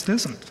Bible, it just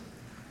isn't.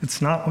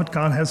 It's not what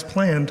God has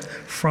planned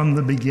from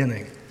the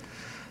beginning.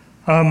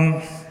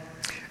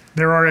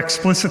 There are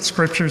explicit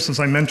scriptures, as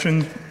I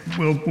mentioned.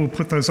 We'll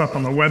put those up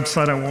on the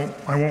website.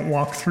 I won't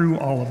walk through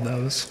all of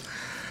those.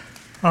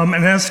 And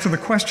as to the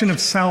question of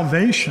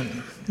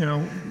salvation,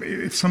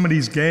 if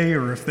somebody's gay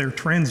or if they're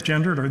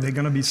transgendered, are they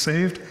going to be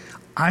saved?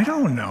 I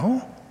don't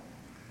know.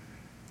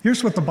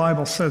 Here's what the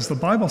Bible says. The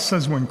Bible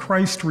says when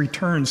Christ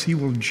returns, he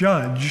will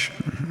judge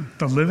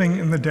the living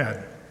and the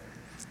dead.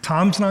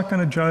 Tom's not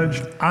going to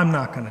judge. I'm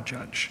not going to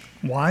judge.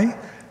 Why?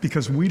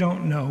 Because we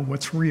don't know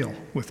what's real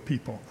with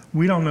people.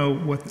 We don't know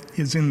what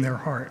is in their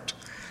heart.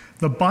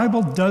 The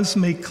Bible does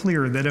make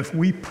clear that if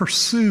we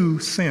pursue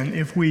sin,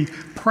 if we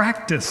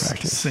practice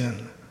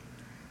sin,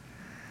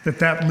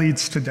 that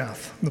leads to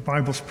death. The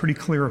Bible's pretty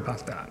clear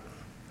about that.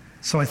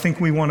 So I think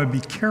we want to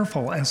be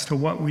careful as to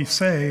what we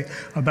say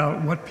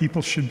about what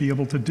people should be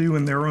able to do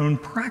in their own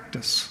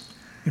practice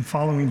in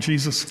following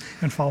Jesus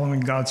and following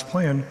God's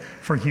plan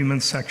for human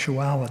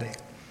sexuality.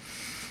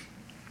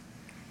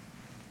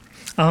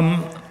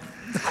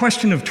 The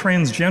question of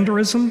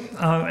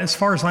transgenderism, as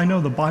far as I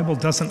know, the Bible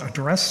doesn't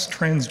address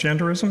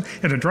transgenderism.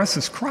 It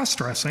addresses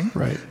cross-dressing,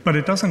 right, but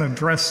it doesn't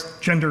address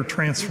gender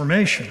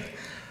transformation.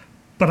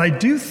 But I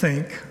do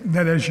think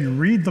that as you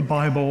read the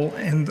Bible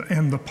and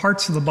the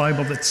parts of the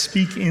Bible that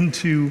speak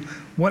into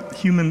what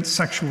human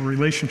sexual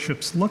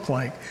relationships look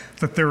like,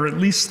 that there are at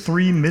least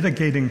 3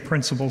 mitigating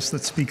principles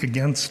that speak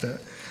against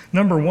it.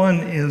 Number one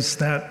is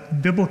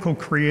that biblical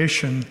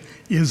creation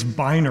is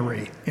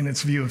binary in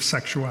its view of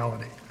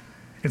sexuality.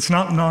 It's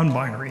not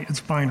non-binary,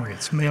 it's binary,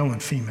 it's male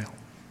and female.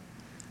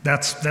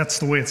 That's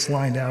the way it's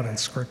lined out in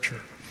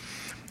Scripture.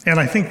 And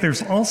I think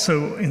there's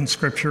also in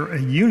Scripture a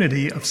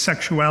unity of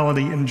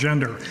sexuality and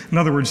gender. In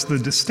other words, the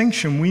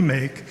distinction we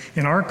make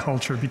in our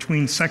culture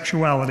between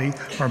sexuality,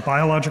 our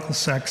biological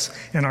sex,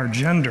 and our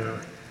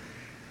gender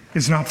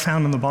is not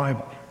found in the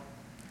Bible.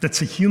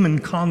 That's a human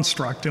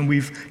construct, and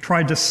we've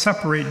tried to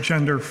separate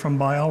gender from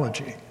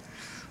biology.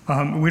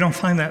 We don't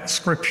find that in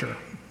Scripture.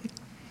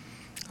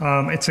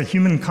 It's a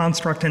human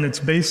construct, and it's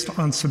based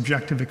on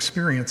subjective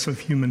experience of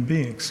human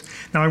beings.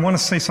 Now, I want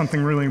to say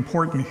something really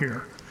important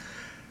here.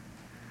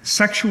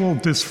 Sexual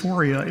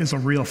dysphoria is a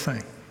real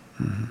thing.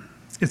 Mm-hmm.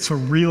 It's a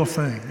real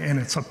thing, and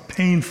it's a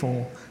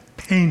painful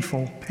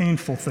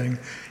thing.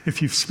 If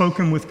you've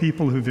spoken with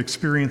people who've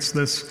experienced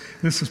this,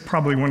 this is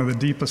probably one of the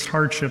deepest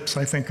hardships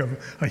I think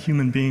of a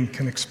human being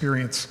can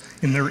experience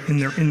in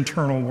their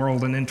internal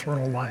world and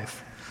internal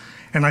life.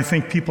 And I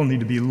think people need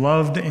to be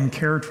loved and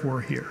cared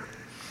for here.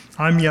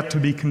 I'm yet to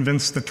be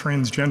convinced that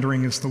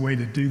transgendering is the way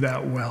to do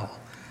that well.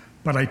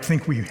 But I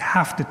think we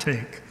have to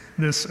take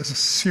this as a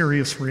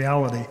serious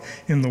reality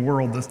in the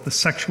world, the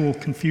sexual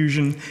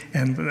confusion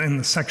and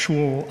the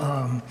sexual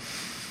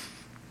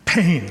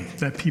pain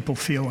that people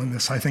feel in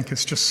this, I think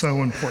is just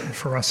so important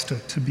for us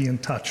to be in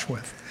touch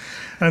with.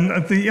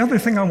 And the other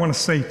thing I want to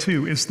say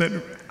too is that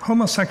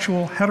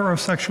homosexual,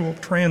 heterosexual,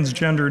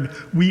 transgendered,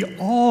 we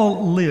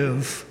all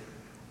live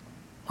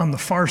on the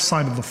far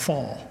side of the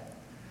fall.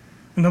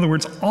 In other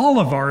words, all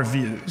of our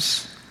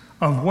views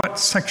of what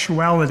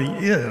sexuality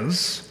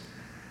is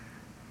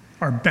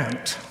are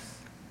bent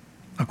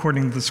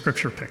according to the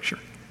Scripture picture.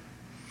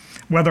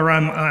 Whether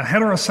I'm a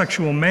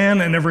heterosexual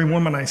man and every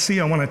woman I see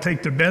I want to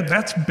take to bed,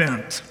 that's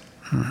bent.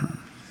 Mm-hmm.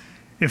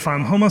 If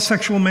I'm a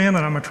homosexual man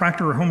and I'm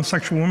attracted to a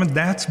homosexual woman,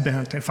 that's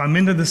bent. If I'm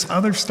into this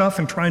other stuff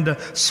and trying to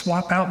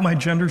swap out my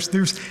genders,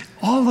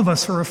 all of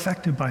us are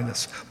affected by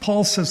this.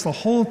 Paul says the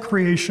whole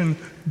creation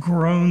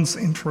groans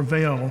in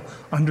travail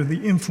under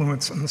the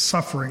influence and the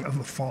suffering of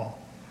the fall.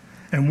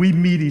 And we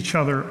meet each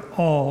other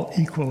all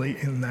equally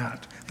in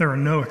that. There are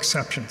no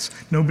exceptions.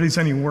 Nobody's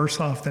any worse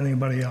off than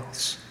anybody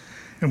else.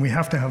 And we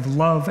have to have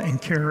love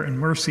and care and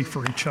mercy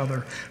for each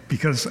other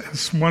because,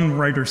 as one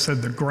writer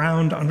said, the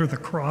ground under the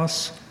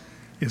cross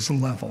is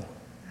level,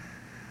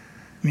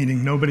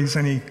 meaning nobody's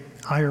any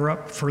higher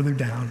up, further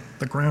down.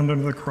 The ground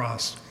under the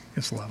cross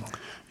is level.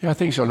 Yeah, I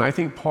think so. And I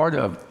think part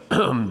of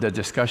the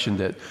discussion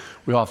that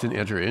we often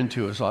enter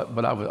into is,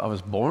 but I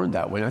was born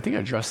that way. And I think I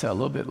addressed that a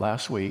little bit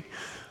last week.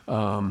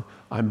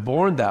 I'm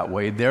born that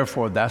way,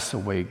 therefore that's the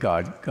way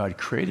God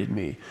created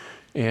me.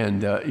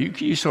 And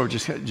you sort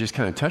of just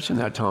kind of touched on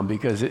that, Tom,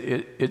 because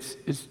it's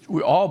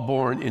we're all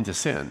born into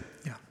sin,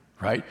 yeah.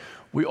 Right?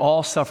 We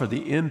all suffer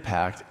the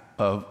impact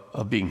of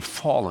being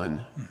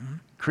fallen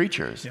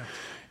creatures. Yeah.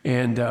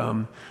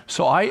 And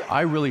so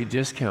I really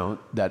discount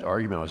that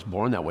argument. I was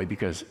born that way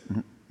because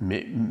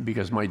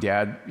my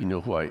dad,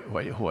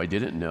 who I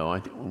didn't know,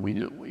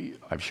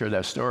 I've shared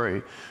that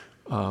story,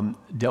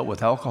 dealt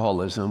with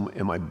alcoholism.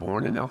 Am I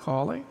born an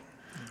alcoholic?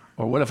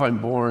 Or what if I'm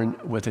born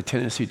with a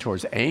tendency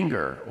towards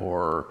anger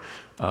or,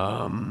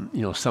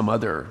 some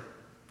other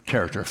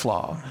character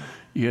flaw?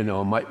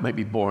 Might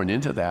be born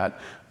into that.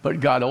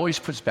 But God always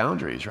puts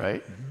boundaries,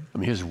 right? Mm-hmm. I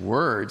mean, His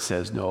Word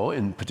says no,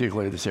 in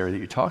particularly this area that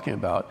you're talking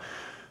about.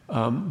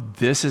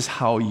 This is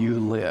how you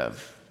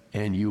live.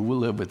 And you will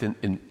live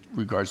in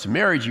regards to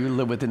marriage, you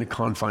live within the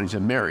confines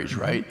of marriage,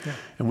 right? Mm-hmm. Yeah.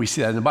 And we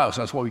see that in the Bible.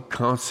 So that's why we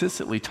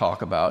consistently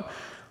talk about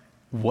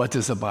what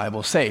does the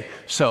Bible say.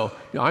 So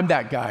I'm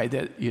that guy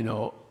that,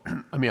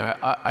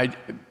 I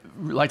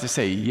like to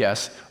say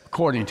yes,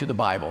 according to the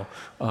Bible,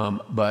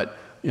 but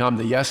I'm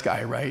the yes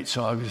guy, right?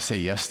 So I'm going to say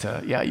yes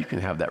to, yeah, you can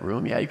have that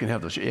room. Yeah, you can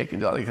have those, yeah, you can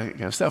do all that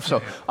kind of stuff.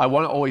 So I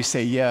want to always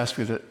say yes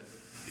because,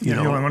 you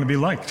want to be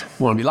liked.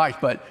 Want to be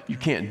liked, but you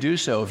can't do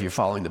so if you're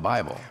following the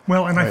Bible.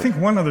 Well, and right? I think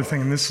one other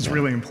thing, and this is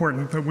really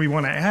important, that we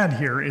want to add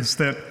here is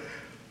that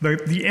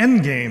the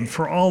end game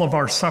for all of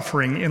our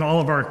suffering, in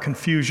all of our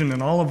confusion,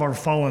 and all of our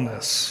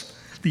fallenness,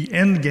 the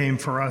end game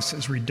for us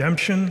is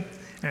redemption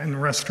and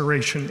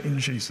restoration in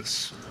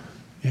Jesus.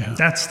 Yeah.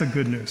 That's the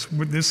good news.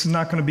 This is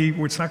not going to be,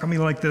 it's not going to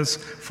be like this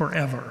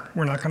forever.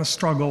 We're not going to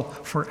struggle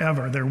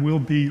forever. There will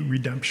be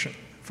redemption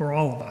for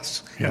all of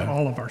us and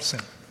all of our sin.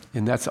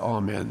 And that's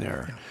amen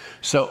there. Yeah.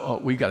 So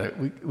we're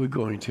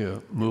going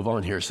to move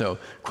on here. So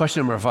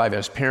question number 5,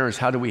 as parents,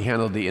 how do we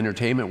handle the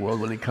entertainment world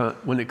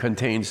when it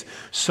contains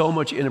so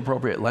much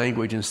inappropriate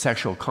language and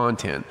sexual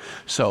content?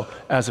 So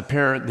as a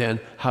parent, then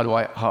how do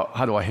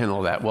I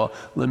handle that? Well,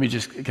 let me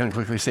just kind of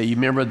quickly say, you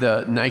remember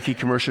the Nike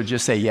commercial,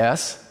 just say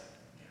yes?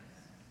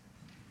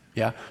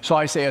 Yeah. So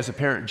I say as a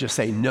parent, just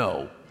say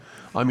no.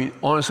 I mean,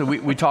 honestly,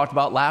 we talked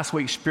about last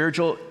week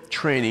spiritual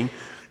training.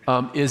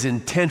 is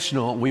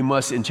intentional. We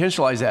must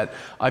intentionalize that.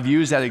 I've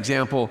used that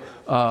example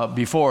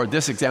before,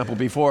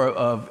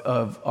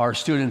 of our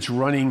students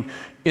running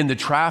in the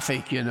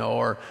traffic,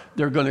 or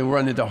they're going to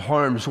run into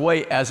harm's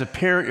way. As a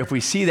parent, if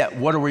we see that,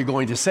 what are we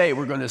going to say?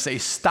 We're going to say,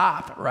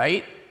 stop,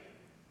 right?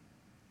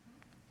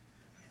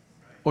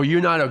 Or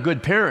you're not a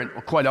good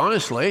parent, quite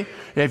honestly.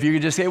 If you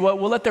could just say, well,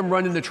 we'll let them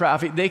run in the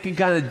traffic, they can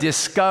kind of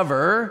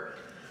discover,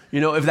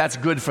 if that's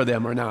good for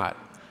them or not.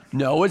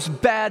 No, it's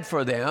bad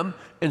for them,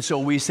 and so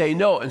we say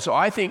no. And so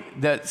I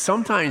think that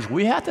sometimes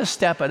we have to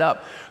step it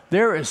up.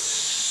 There is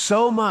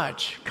so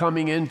much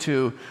coming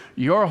into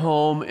your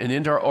home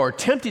and or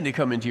attempting to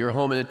come into your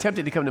home and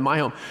attempting to come to my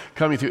home,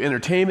 coming through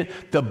entertainment,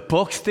 the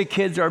books the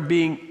kids are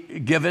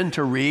being given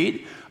to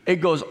read. It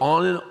goes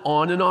on and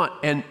on and on.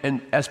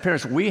 And as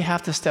parents, we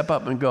have to step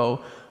up and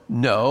go,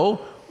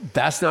 no,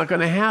 that's not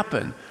going to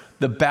happen.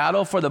 The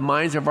battle for the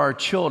minds of our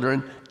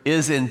children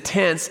is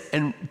intense,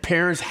 and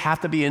parents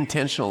have to be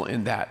intentional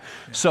in that.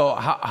 So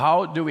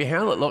how do we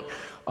handle it? Look,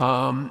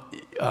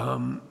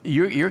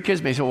 your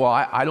kids may say, well,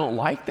 I don't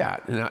like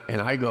that.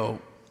 And I go,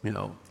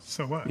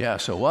 So what? Yeah,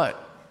 so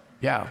what?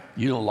 Yeah,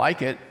 you don't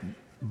like it,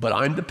 but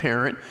I'm the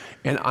parent,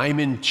 and I'm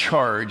in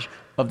charge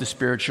of the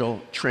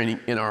spiritual training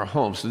in our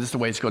home. So this is the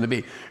way it's going to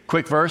be.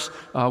 Quick verse,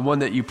 one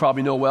that you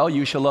probably know well.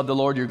 You shall love the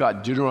Lord your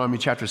God. Deuteronomy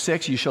chapter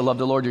 6, you shall love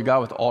the Lord your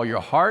God with all your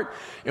heart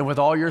and with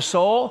all your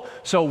soul.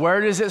 So where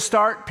does it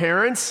start,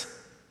 parents?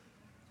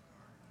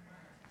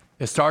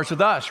 It starts with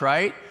us,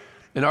 right?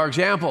 In our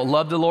example,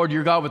 love the Lord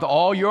your God with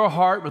all your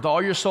heart, with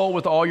all your soul,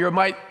 with all your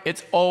might.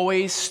 It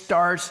always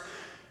starts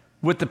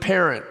with the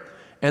parent.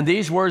 And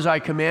these words I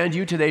command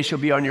you today shall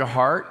be on your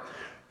heart.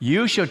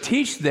 You shall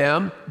teach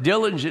them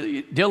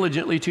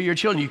diligently to your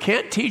children. You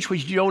can't teach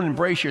what you don't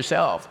embrace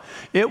yourself.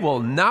 It will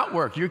not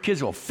work. Your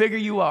kids will figure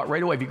you out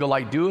right away if you go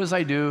like, do as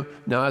I do,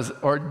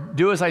 or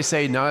do as I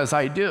say, not as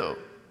I do.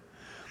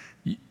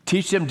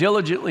 Teach them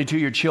diligently to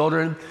your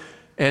children,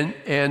 and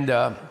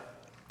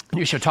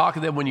you shall talk to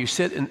them when you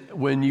sit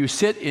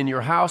in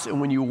your house,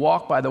 and when you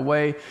walk by the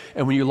way,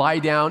 and when you lie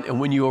down, and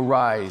when you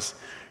arise.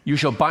 You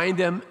shall bind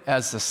them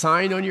as a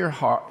sign on your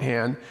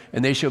hand,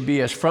 and they shall be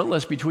as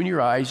frontlets between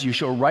your eyes. You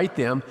shall write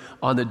them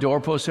on the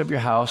doorposts of your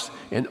house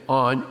and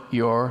on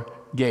your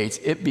gates.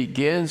 It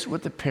begins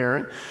with the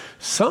parent.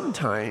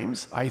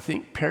 Sometimes I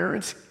think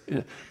parents,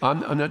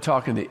 I'm not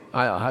talking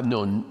I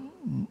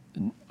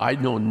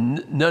know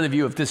none of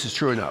you if this is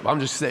true or not. I'm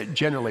just saying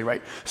generally,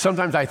 right?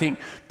 Sometimes I think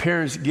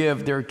parents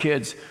give their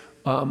kids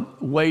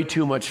way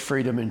too much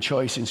freedom and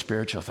choice in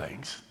spiritual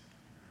things,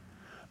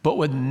 but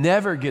would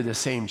never give the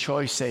same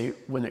choice, say,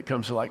 when it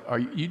comes to like,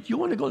 you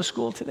want to go to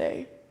school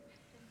today?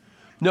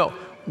 No.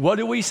 What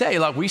do we say?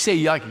 Like, we say,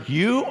 like,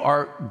 you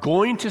are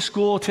going to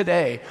school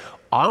today.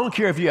 I don't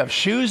care if you have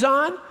shoes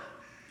on.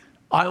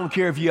 I don't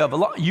care if you have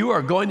you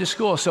are going to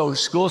school. So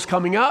school's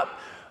coming up.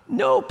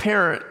 No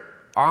parent,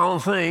 I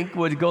don't think,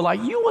 would go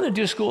like, you want to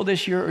do school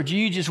this year, or do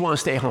you just want to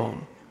stay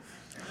home?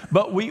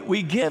 But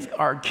we give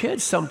our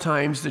kids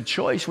sometimes the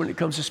choice when it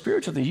comes to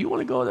spiritual things. You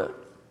want to go to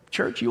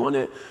church? You want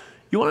to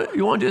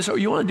do this, or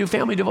you want to do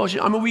family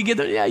devotion? I mean, we get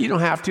them, yeah, you don't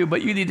have to,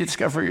 but you need to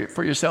discover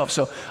for yourself.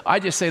 So I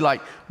just say,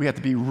 like, we have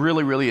to be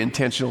really, really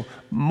intentional,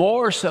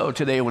 more so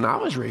today when I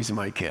was raising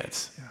my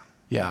kids.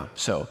 Yeah.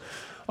 So,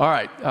 all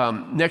right,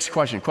 next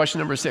question. Question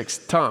number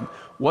 6. Tom,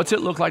 what's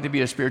it look like to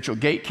be a spiritual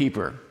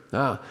gatekeeper?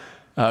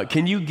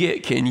 Can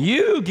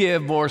you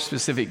give more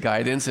specific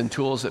guidance and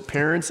tools that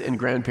parents and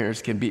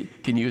grandparents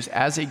can use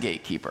as a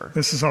gatekeeper?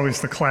 This is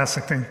always the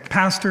classic thing.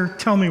 Pastor,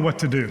 tell me what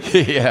to do.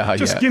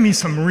 Just give me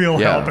some real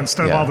help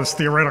instead of all this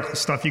theoretical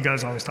stuff you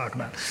guys always talk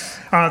about.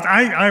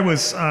 I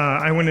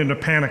went into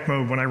panic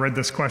mode when I read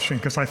this question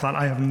because I thought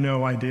I have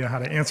no idea how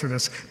to answer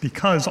this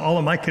because all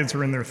of my kids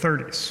are in their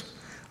 30s.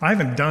 I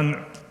haven't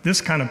done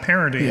this kind of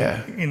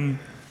parenting in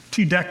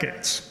 2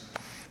 decades.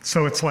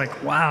 So it's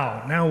like,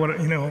 wow, now what,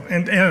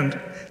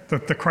 and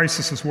the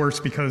crisis is worse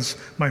because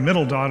my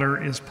middle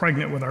daughter is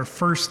pregnant with our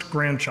first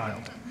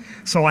grandchild.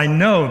 So I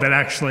know that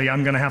actually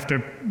I'm going to have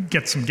to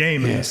get some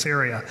game in this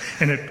area.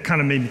 And it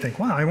kind of made me think,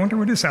 wow, I wonder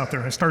what is out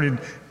there. I started,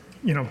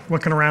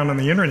 looking around on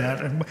the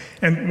internet.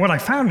 And what I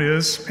found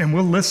is, and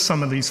we'll list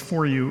some of these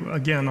for you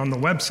again on the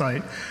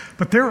website,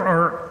 but there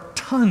are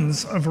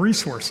tons of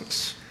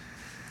resources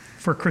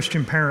for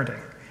Christian parenting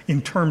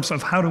in terms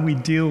of how do we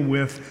deal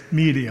with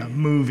media,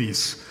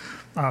 movies,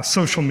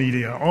 social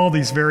media, all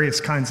these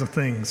various kinds of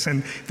things.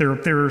 And there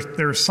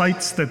are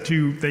sites that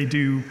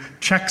do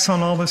checks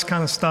on all this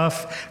kind of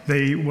stuff.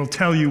 They will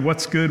tell you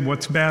what's good,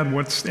 what's bad,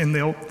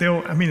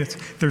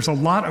 there's a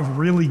lot of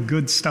really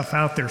good stuff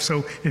out there.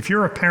 So if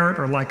you're a parent,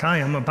 or like I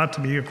am about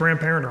to be a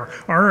grandparent or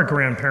are a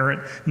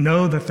grandparent,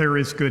 know that there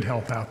is good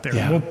help out there.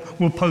 Yeah.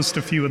 We'll post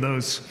a few of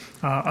those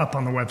up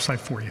on the website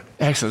for you.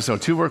 Excellent. So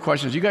 2 more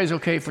questions. You guys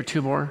okay for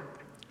 2 more?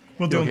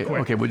 We'll do them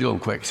quick. Okay, we'll do them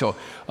quick. So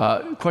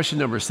question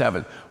number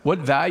 7, what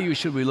value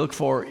should we look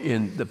for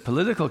in the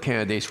political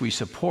candidates we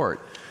support?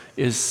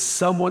 is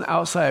someone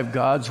outside of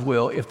God's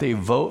will if they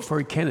vote for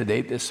a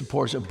candidate that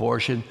supports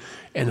abortion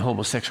and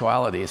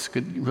homosexuality? It's a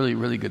good, really,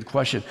 really good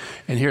question.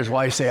 And here's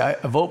why I say I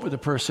vote for the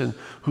person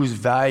whose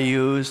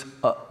values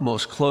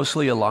most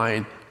closely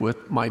align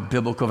with my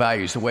biblical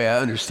values, the way I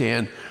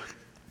understand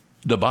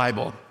the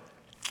Bible.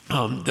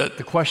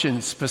 The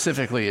question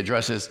specifically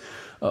addresses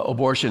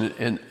abortion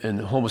and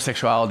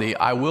homosexuality.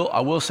 I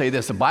will say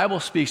this: the Bible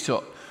speaks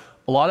to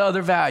a lot of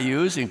other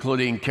values,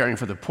 including caring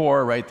for the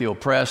poor, right, the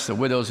oppressed, the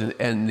widows,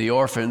 and the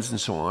orphans, and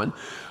so on.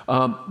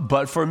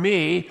 But for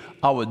me,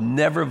 I would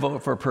never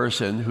vote for a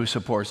person who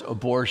supports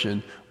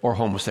abortion or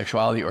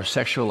homosexuality or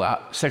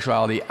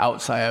sexuality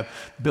outside of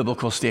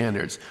biblical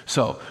standards.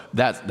 So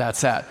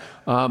that's that.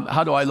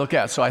 How do I look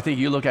at it? So I think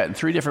you look at it in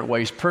three different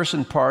ways: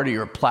 person, party,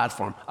 or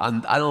platform.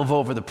 I don't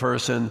vote for the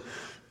person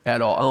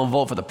at all. I don't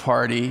vote for the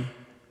party,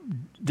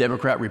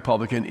 Democrat,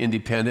 Republican,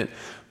 Independent.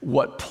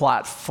 What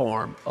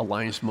platform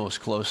aligns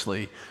most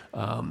closely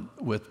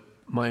with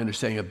my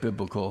understanding of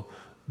biblical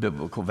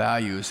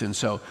values? And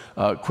so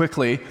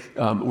quickly,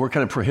 we're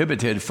kind of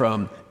prohibited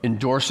from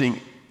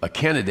endorsing a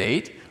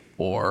candidate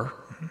or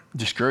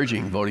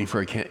discouraging voting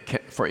for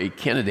a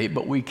candidate,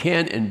 but we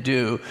can and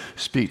do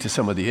speak to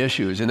some of the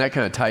issues. And that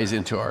kind of ties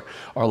into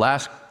our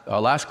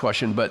last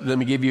question. But let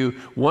me give you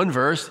one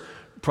verse.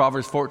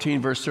 Proverbs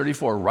 14, verse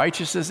 34,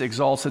 righteousness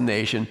exalts a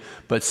nation,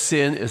 but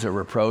sin is a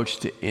reproach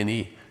to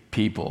any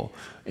people.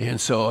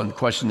 And so on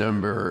question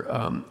number,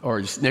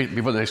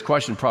 before the next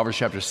question, Proverbs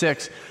chapter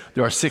 6,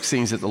 there are 6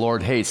 things that the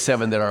Lord hates,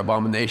 7 that are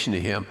abomination to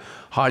him: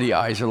 haughty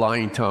eyes, a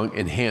lying tongue,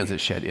 and hands that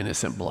shed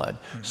innocent blood.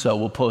 So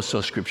we'll post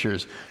those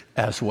scriptures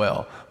as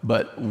well.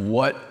 But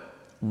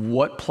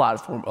what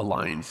platform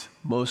aligns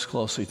most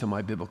closely to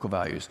my biblical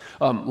values?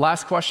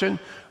 Last question,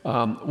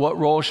 what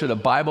role should a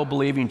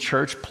Bible-believing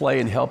church play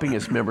in helping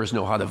its members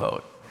know how to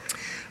vote?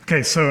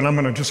 Okay, so and I'm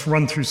going to just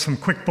run through some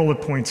quick bullet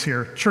points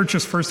here.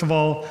 Churches, first of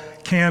all,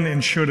 can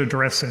and should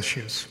address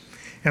issues.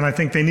 And I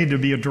think they need to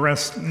be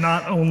addressed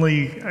not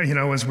only,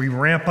 as we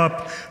ramp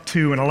up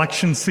to an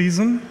election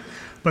season,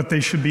 but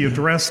they should be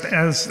addressed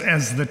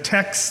as the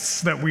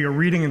texts that we are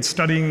reading and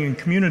studying in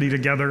community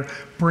together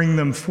bring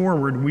them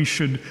forward. We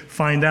should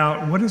find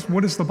out what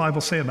does the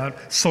Bible say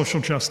about social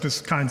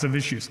justice kinds of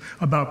issues,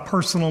 about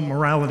personal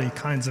morality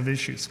kinds of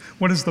issues.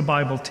 What does the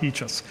Bible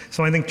teach us?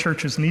 So I think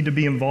churches need to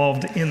be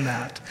involved in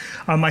that.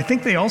 I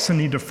think they also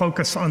need to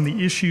focus on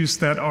the issues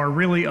that are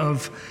really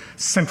of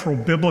central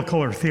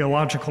biblical or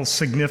theological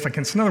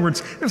significance. In other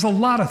words, there's a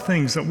lot of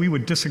things that we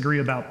would disagree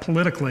about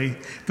politically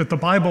that the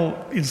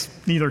Bible is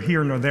neither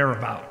here nor there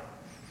about.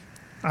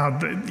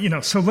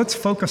 So let's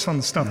focus on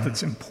the stuff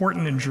that's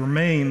important and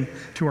germane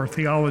to our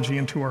theology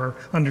and to our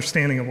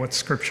understanding of what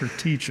Scripture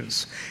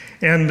teaches.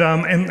 And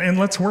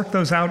let's work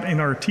those out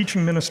in our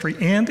teaching ministry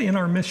and in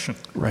our mission.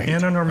 Right.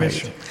 And in our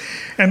mission.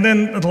 And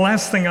then the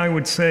last thing I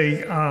would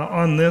say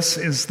on this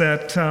is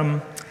that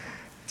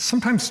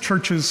sometimes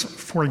churches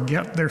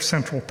forget their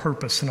central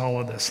purpose in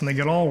all of this, and they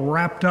get all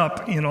wrapped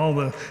up in all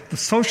the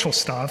social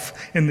stuff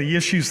and the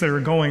issues that are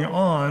going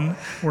on,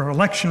 or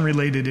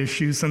election-related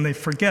issues, and they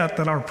forget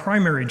that our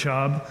primary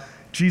job,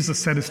 Jesus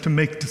said, is to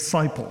make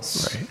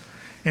disciples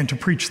and to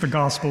preach the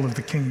gospel of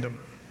the kingdom.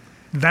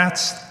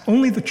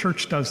 Only the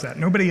church does that.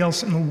 Nobody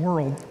else in the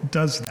world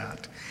does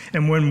that.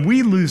 And when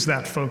we lose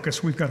that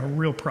focus, we've got a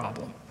real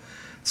problem.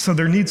 So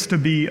there needs to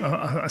be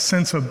a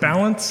sense of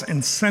balance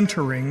and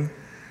centering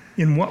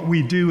in what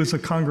we do as a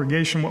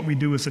congregation, what we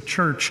do as a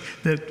church,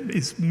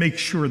 that makes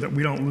sure that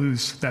we don't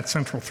lose that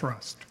central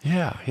thrust.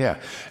 Yeah.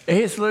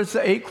 So there's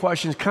 8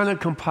 questions kind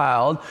of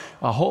compiled.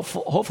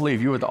 Hopefully,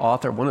 if you were the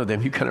author of one of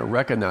them, you kind of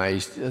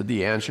recognized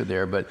the answer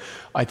there. But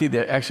I think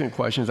they're excellent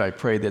questions. I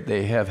pray that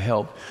they have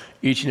helped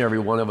each and every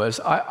one of us.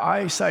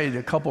 I cited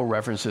a couple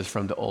references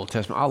from the Old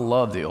Testament. I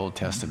love the Old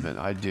Testament.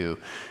 I do.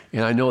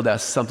 And I know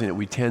that's something that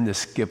we tend to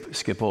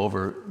skip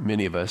over,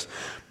 many of us.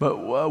 But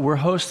we're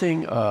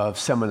hosting a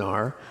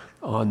seminar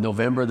on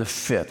November the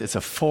 5th. It's a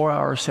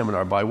 4-hour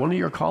seminar by one of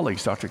your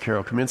colleagues, Dr.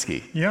 Carol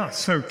Kaminsky. Yeah,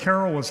 so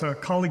Carol was a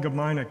colleague of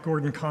mine at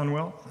Gordon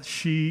Conwell.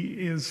 She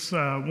is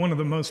one of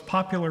the most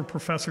popular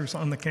professors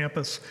on the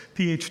campus,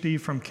 PhD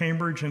from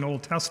Cambridge in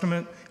Old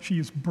Testament. She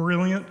is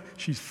brilliant,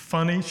 she's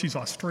funny, she's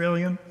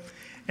Australian.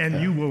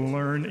 And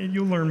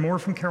you'll learn more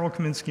from Carol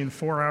Kaminsky in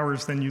 4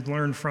 hours than you'd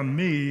learn from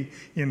me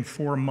in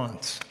 4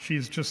 months.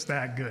 She's just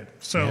that good.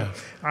 So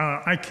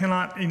I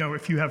cannot,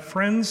 if you have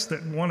friends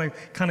that want to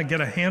kind of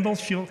get a handle,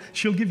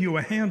 she'll give you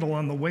a handle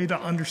on the way to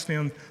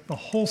understand the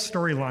whole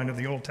storyline of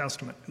the Old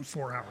Testament in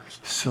 4 hours.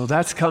 So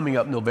that's coming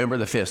up November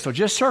the 5th. So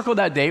just circle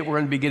that date. We're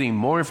going to be getting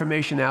more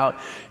information out,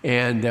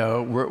 and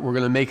we're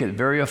going to make it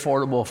very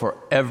affordable for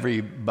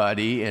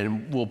everybody,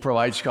 and we'll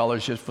provide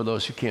scholarships for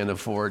those who can't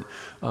afford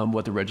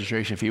what the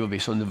registration fee will be.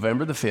 So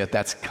November the 5th,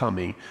 that's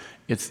coming.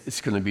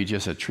 It's going to be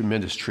just a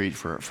tremendous treat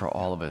for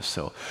all of us.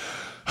 So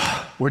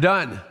we're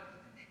done.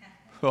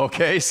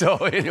 Okay, so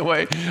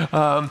anyway,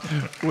 well,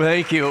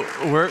 thank you.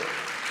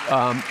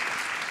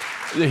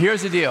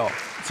 Here's the deal.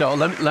 So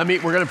we're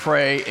going to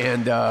pray,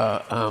 and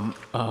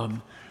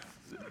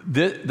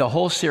The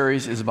whole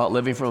series is about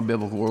living from a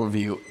biblical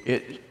worldview.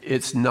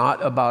 It's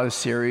not about a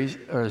series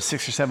or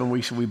 6 or 7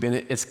 weeks we've been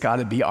in. It's got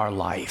to be our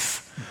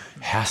life.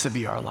 It has to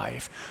be our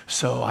life.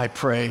 So I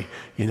pray,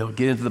 get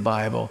into the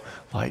Bible,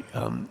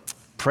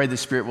 pray the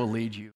Spirit will lead you.